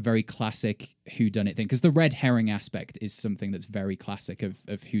was like a very classic whodunit thing, because the red herring aspect is something that's very classic of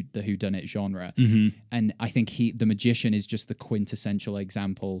the whodunit genre. Mm-hmm. And I think the magician is just the quintessential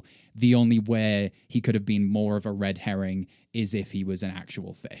example. The only way he could have been more of a red herring is if he was an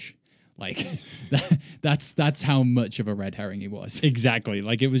actual fish. Like that's how much of a red herring he was. Exactly.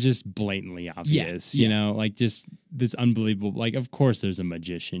 Like it was just blatantly obvious, you know, like just this unbelievable, like, of course there's a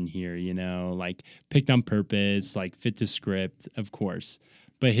magician here, you know, like picked on purpose, like fit to script, of course.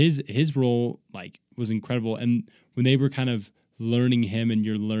 But his role like was incredible. And when they were kind of learning him and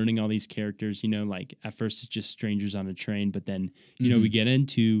you're learning all these characters, you know, like at first it's just strangers on a train, but then, you know, we get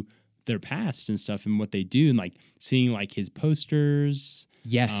into their past and stuff and what they do, and like seeing like his posters.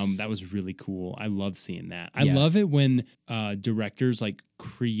 Yes. That was really cool. I love seeing that. I love it when directors like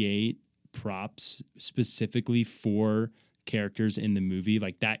create props specifically for characters in the movie.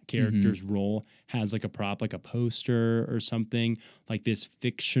 Like that character's role has like a prop, like a poster or something, like this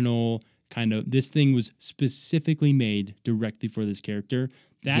fictional kind of, this thing was specifically made directly for this character.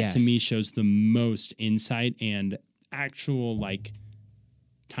 That to me shows the most insight and actual like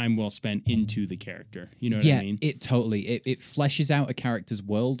time well spent into the character. You know what I mean? It totally. It fleshes out a character's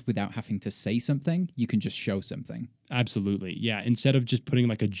world without having to say something. You can just show something. Absolutely. Yeah. Instead of just putting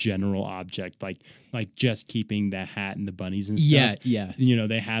like a general object, like just keeping the hat and the bunnies and stuff. Yeah. You know,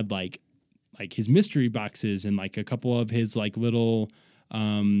 they had like his mystery boxes and like a couple of his like little,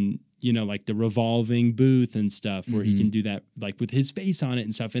 you know, like the revolving booth and stuff where he can do that like with his face on it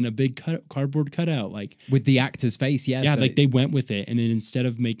and stuff, and a big cardboard cutout, like with the actor's face. Yeah. So like they went with it. And then instead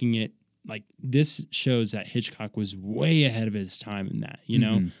of making it like, this shows that Hitchcock was way ahead of his time in that, you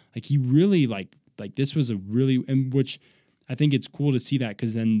know, like he really like this was a really, and which I think it's cool to see that,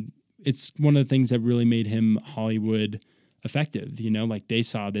 because then it's one of the things that really made him Hollywood effective, you know, like they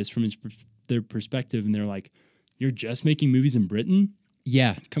saw this from their perspective and they're like, you're just making movies in Britain?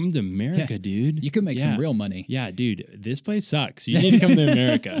 Yeah. Come to America, dude. You can make some real money. Yeah, dude, this place sucks. You need to come to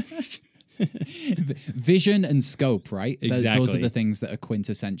America. Vision and scope, right? Exactly. Those are the things that are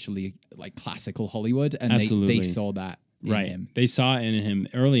quintessentially like classical Hollywood, and they saw that in him. They saw it in him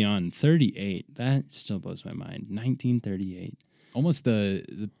early on. 38. That still blows my mind. 1938. Almost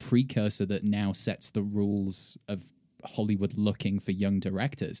the precursor that now sets the rules of Hollywood looking for young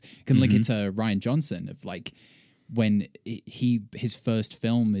directors. You can link it to Rian Johnson of like, when his first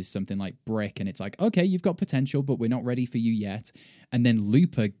film is something like Brick, and it's like, okay, you've got potential, but we're not ready for you yet. And then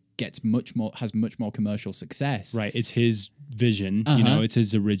Looper has much more commercial success. Right. It's his vision, you know, it's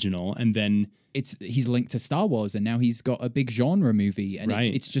his original. And then he's linked to Star Wars, and now he's got a big genre movie. And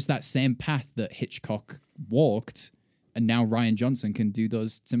it's just that same path that Hitchcock walked. And now Rian Johnson can do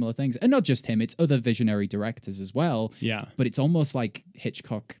those similar things. And not just him, it's other visionary directors as well. Yeah. But it's almost like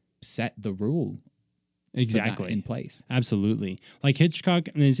Hitchcock set the rule. Exactly. In place. Absolutely. Like Hitchcock,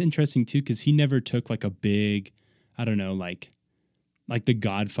 and it's interesting too, because he never took like a big, I don't know, like like The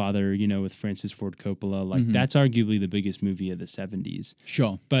Godfather, with Francis Ford Coppola. Like that's arguably the biggest movie of the 70s.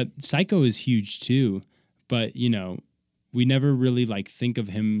 Sure. But Psycho is huge too. But, we never really like think of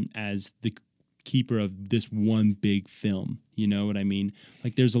him as the keeper of this one big film. You know what I mean?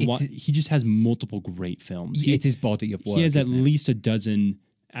 Like there's a lot. He just has multiple great films. It's his body of work. He has at least a dozen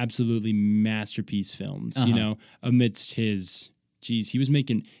absolutely masterpiece films, amidst his... Geez, he was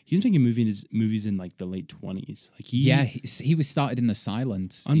making movies in like the late 20s. Like he was started in the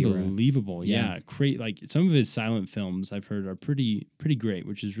silent unbelievable. Era. Yeah, great. Like some of his silent films I've heard are pretty great,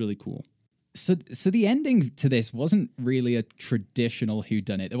 which is really cool. So the ending to this wasn't really a traditional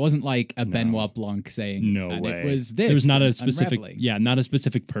whodunit. It wasn't like a Benoit Blanc saying, "No way." It was this. There was not a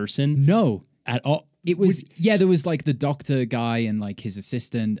specific person. No, at all. It was there was like the doctor guy and like his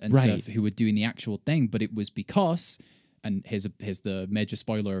assistant and stuff who were doing the actual thing, but it was because. And here's the major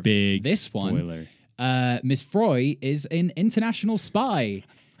spoiler of this spoiler. one. Miss Froy is an international spy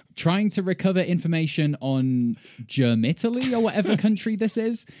trying to recover information on Germitaly or whatever country this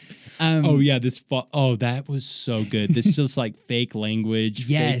is. That was so good. This is just like fake language,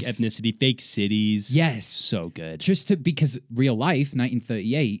 fake ethnicity, fake cities. Yes. So good. Because real life,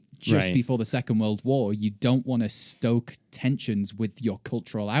 1938, just before the Second World War, you don't want to stoke tensions with your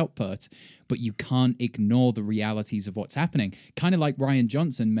cultural output, but you can't ignore the realities of what's happening. Kind of like Rian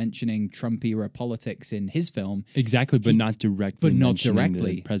Johnson mentioning Trump-era politics in his film. Exactly, but not directly.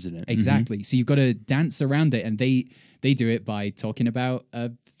 The president. Exactly. Mm-hmm. So you've got to dance around it, and they do it by talking about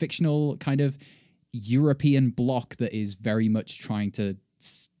a fictional kind of European bloc that is very much trying to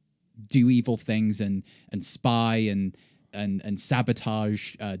do evil things and spy and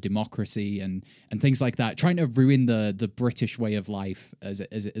sabotage democracy and things like that, trying to ruin the British way of life as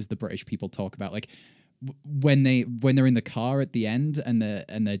the British people talk about. Like when they're in the car at the end and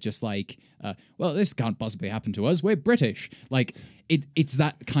they're just like, well, this can't possibly happen to us. We're British. Like it's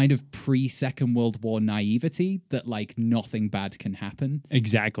that kind of pre-Second World War naivety that like nothing bad can happen.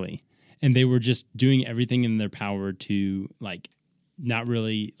 Exactly. And they were just doing everything in their power to like not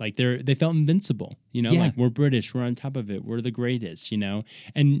really like they felt invincible, like we're British, we're on top of it, we're the greatest,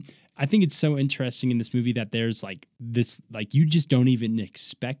 and I think it's so interesting in this movie that there's like this, like you just don't even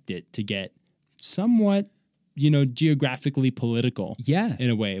expect it to get somewhat, geographically political,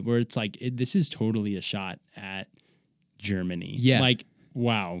 in a way where it's like this is totally a shot at Germany, like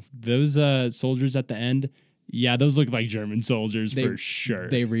wow, those soldiers at the end. Yeah, those look like German soldiers for sure.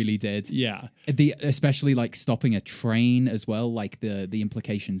 They really did. Yeah. Especially like stopping a train as well, like the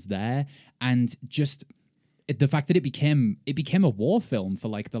implications there. And just the fact that it became a war film for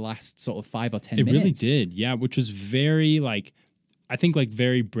like the last sort of 5 or 10 minutes. It really did, yeah, which was very like, I think like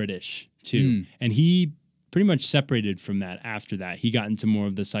very British too. And he pretty much separated from that after that. He got into more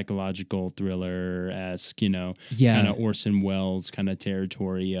of the psychological thriller-esque, kind of Orson Welles kind of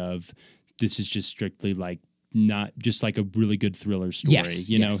territory of this is just strictly like, not just like a really good thriller story.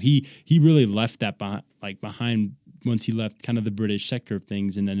 He really left that behind once he left kind of the British sector of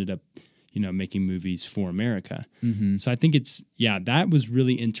things and ended up, making movies for America. Mm-hmm. So I think that was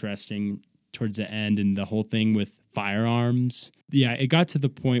really interesting towards the end, and the whole thing with firearms. Yeah, it got to the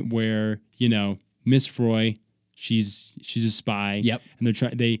point where, Miss Froy, she's a spy. Yep. And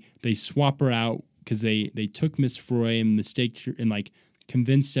they swap her out because they took Miss Froy and mistaked her and like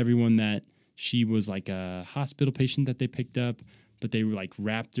convinced everyone that she was like a hospital patient that they picked up, but they were like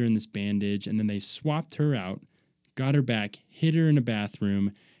wrapped her in this bandage, and then they swapped her out, got her back, hid her in a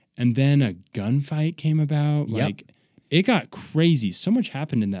bathroom, and then a gunfight came about. Yep. Like it got crazy. So much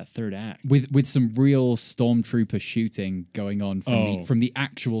happened in that third act. With some real stormtrooper shooting going on from the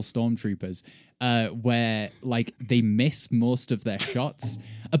actual stormtroopers, where like they miss most of their shots.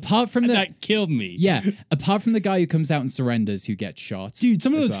 Apart from that killed me. Yeah, apart from the guy who comes out and surrenders who gets shot. Dude,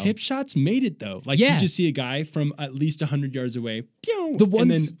 some of those hip shots made it though. Like you just see a guy from at least 100 yards away. Pew, the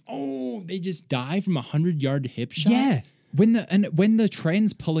ones, and then they just die from 100-yard hip shot. Yeah. When the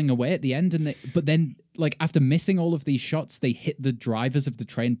train's pulling away at the end but then like after missing all of these shots, they hit the drivers of the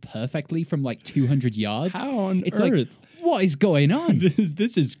train perfectly from like 200 yards. How on It's earth? Like, what is going on?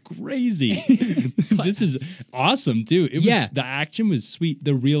 This is crazy. This is awesome too. The action was sweet.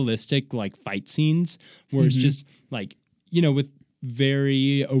 The realistic like fight scenes where it's just like, with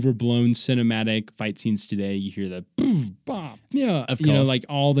very overblown cinematic fight scenes today, you hear the boom, bop, of course. Like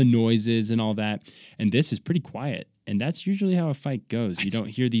all the noises and all that. And this is pretty quiet. And that's usually how a fight goes. You don't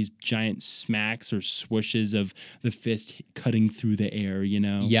hear these giant smacks or swooshes of the fist cutting through the air,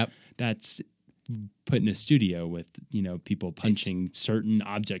 Yep. That's put in a studio with, people punching certain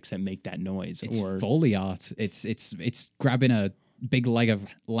objects that make that noise. It's Foley art. It's grabbing a big leg of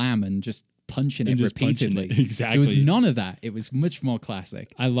lamb and just punching And it just punching repeatedly. it. Exactly. There was none of that. It was much more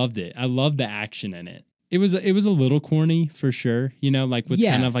classic. I loved it. I loved the action in it. It was a little corny for sure, like with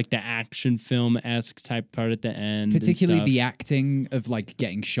kind of like the action film-esque type part at the end. Particularly and the stuff. acting of like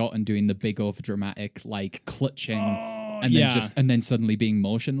getting shot and doing the big over dramatic like clutching and yeah. then suddenly being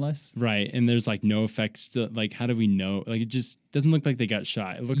motionless. Right, and there's like no effects to, like, how do we know? Like, it just doesn't look like they got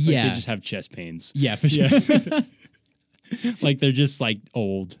shot. It looks like they just have chest pains. Yeah, for sure. Like they're just like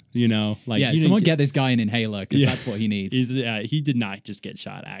old, like Yeah, someone get this guy an inhaler because that's what he needs. He did not just get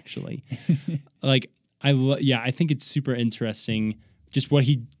shot actually. Like I think it's super interesting just what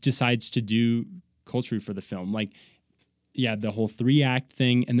he decides to do culturally for the film. Like, the whole 3-act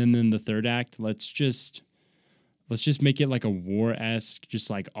thing, and then the third act, let's just make it like a war-esque, just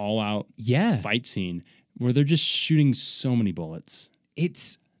like all-out fight scene where they're just shooting so many bullets.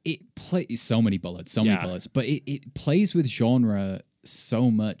 It plays so many bullets, but it plays with genre so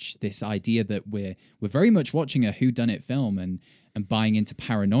much. This idea that we're very much watching a whodunit film and buying into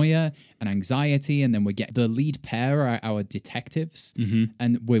paranoia and anxiety, and then we get the lead pair are our detectives,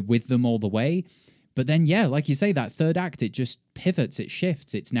 and we're with them all the way. But then, like you say, that third act, it just pivots, it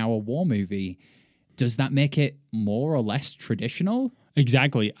shifts. It's now a war movie. Does that make it more or less traditional?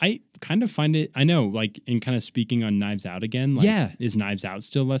 Exactly. I kind of find it, I know, like, in kind of speaking on Knives Out again, like, is Knives Out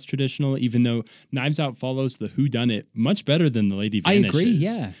still less traditional, even though Knives Out follows the whodunit much better than the Lady Vanishes? I agree,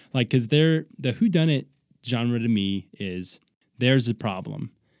 yeah. Like, because the whodunit genre to me is, there's a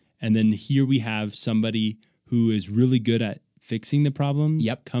problem, and then here we have somebody who is really good at fixing the problems,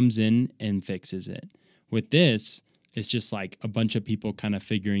 comes in and fixes it. With this, it's just like a bunch of people kind of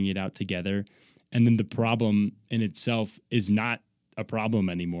figuring it out together, and then the problem in itself is not a problem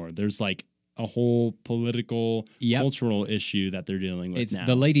anymore. There's like a whole political, cultural issue that they're dealing with now.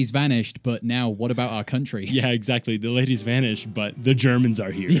 The ladies vanished, but now what about our country? Yeah, exactly. The ladies vanished, but the Germans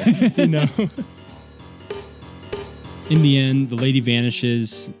are here. In the end, The Lady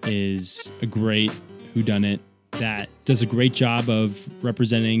Vanishes is a great whodunit that does a great job of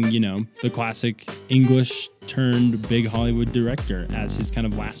representing, the classic English turned big Hollywood director as his kind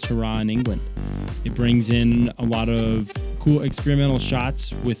of last hurrah in England. It brings in a lot of cool experimental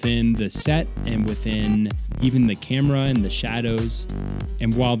shots within the set and within even the camera and the shadows.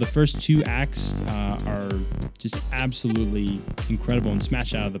 And while the first 2 acts are just absolutely incredible and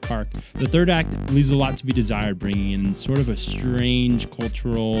smash out of the park, the third act leaves a lot to be desired, bringing in sort of a strange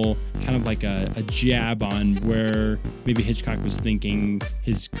cultural, kind of like a jab on where maybe Hitchcock was thinking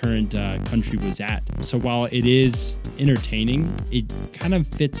his current country was at. So while it is entertaining, it kind of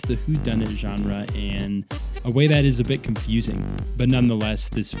fits the whodunit genre in a way that is a bit confusing. But nonetheless,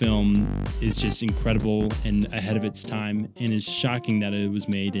 this film is just incredible and ahead of its time, and is shocking that it was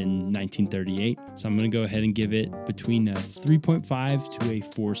made in 1938. So I'm going to go ahead and give it between a 3.5 to a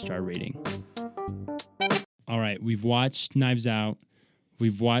 4-star rating. All right, we've watched Knives Out.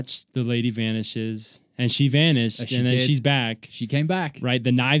 We've watched The Lady Vanishes. And she vanished, and then she's back. She came back. Right,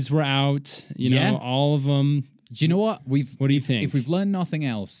 the knives were out, all of them. Do you know what? What do you think? If we've learned nothing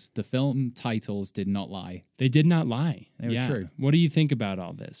else, the film titles did not lie. They did not lie. They were true. What do you think about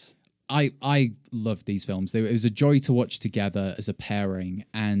all this? I loved these films. It was a joy to watch together as a pairing,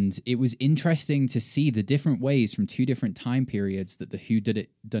 and it was interesting to see the different ways from 2 different time periods that the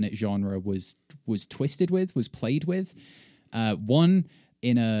whodunit genre was twisted with, was played with. One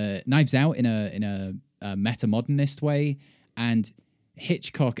in a Knives Out in a meta-modernist way, and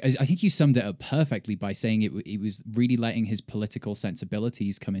Hitchcock, I think you summed it up perfectly by saying it was really letting his political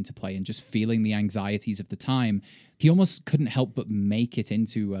sensibilities come into play and just feeling the anxieties of the time. He almost couldn't help but make it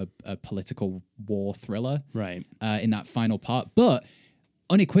into a political war thriller, right? In that final part, but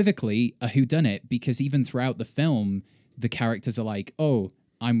unequivocally a whodunit, because even throughout the film, the characters are like, "Oh,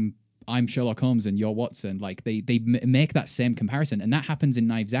 I'm Sherlock Holmes and you're Watson." Like they make that same comparison, and that happens in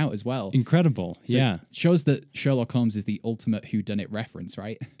Knives Out as well. Incredible, so yeah. It shows that Sherlock Holmes is the ultimate whodunit reference,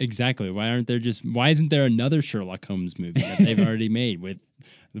 right? Exactly. Why isn't there another Sherlock Holmes movie that they've already made with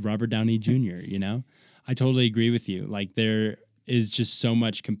Robert Downey Jr.? I totally agree with you. Like, there is just so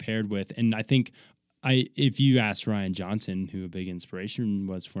much compared with, and I think if you asked Rian Johnson, who a big inspiration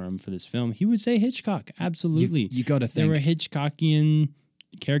was for him for this film, he would say Hitchcock. Absolutely, you got to think there were Hitchcockian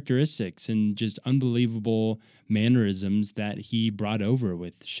characteristics and just unbelievable mannerisms that he brought over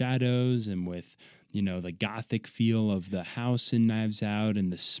with shadows and with the gothic feel of the house in Knives Out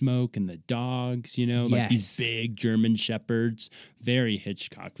and the smoke and the dogs, like these big German shepherds. Very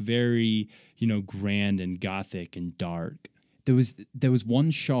Hitchcock, very grand and gothic and dark. There was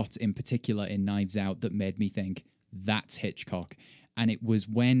one shot in particular in Knives Out that made me think that's Hitchcock, and it was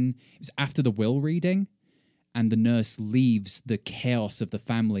after the will reading. and the nurse leaves the chaos of the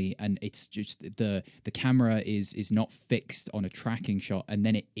family, and it's just the camera is not fixed on a tracking shot, and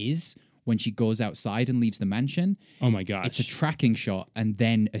then it is when she goes outside and leaves the mansion. Oh my gosh. It's a tracking shot, and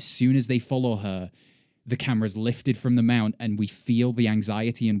then as soon as they follow her, the camera's lifted from the mount, and we feel the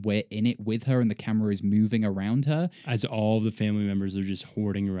anxiety, and we're in it with her, and the camera is moving around her. As all the family members are just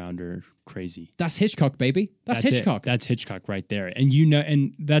hoarding around her crazy. That's Hitchcock, baby. That's Hitchcock. That's Hitchcock right there. And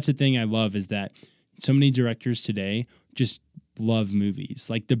and that's the thing I love is that so many directors today just love movies.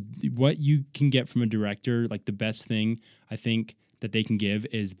 Like what you can get from a director, like the best thing I think that they can give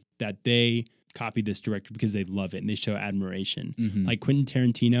is that they copy this director because they love it and they show admiration. Mm-hmm. Like Quentin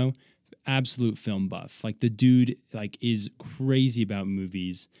Tarantino, absolute film buff. Like the dude is crazy about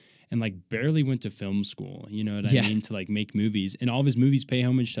movies and barely went to film school, you know what I mean, to make movies. And all of his movies pay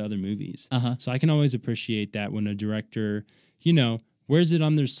homage to other movies. Uh-huh. So I can always appreciate that when a director, wears it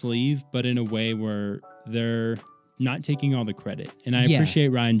on their sleeve, but in a way where they're not taking all the credit. And I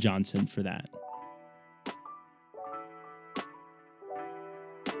appreciate Rian Johnson for that.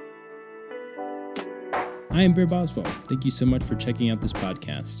 I am Bear Boswell. Thank you so much for checking out this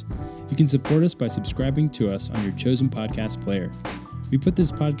podcast. You can support us by subscribing to us on your chosen podcast player. We put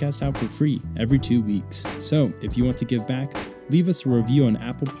this podcast out for free every 2 weeks. So if you want to give back, leave us a review on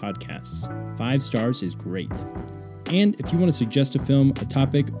Apple Podcasts. 5 stars is great. And if you want to suggest a film, a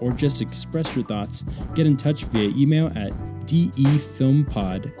topic, or just express your thoughts, get in touch via email at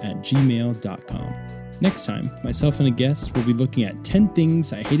defilmpod@gmail.com. Next time, myself and a guest will be looking at 10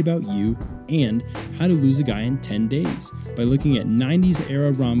 things I hate about you and how to lose a guy in 10 days by looking at 90s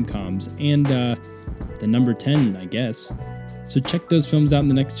era rom-coms and the number 10, I guess. So check those films out in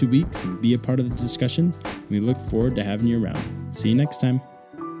the next 2 weeks and be a part of the discussion. We look forward to having you around. See you next time.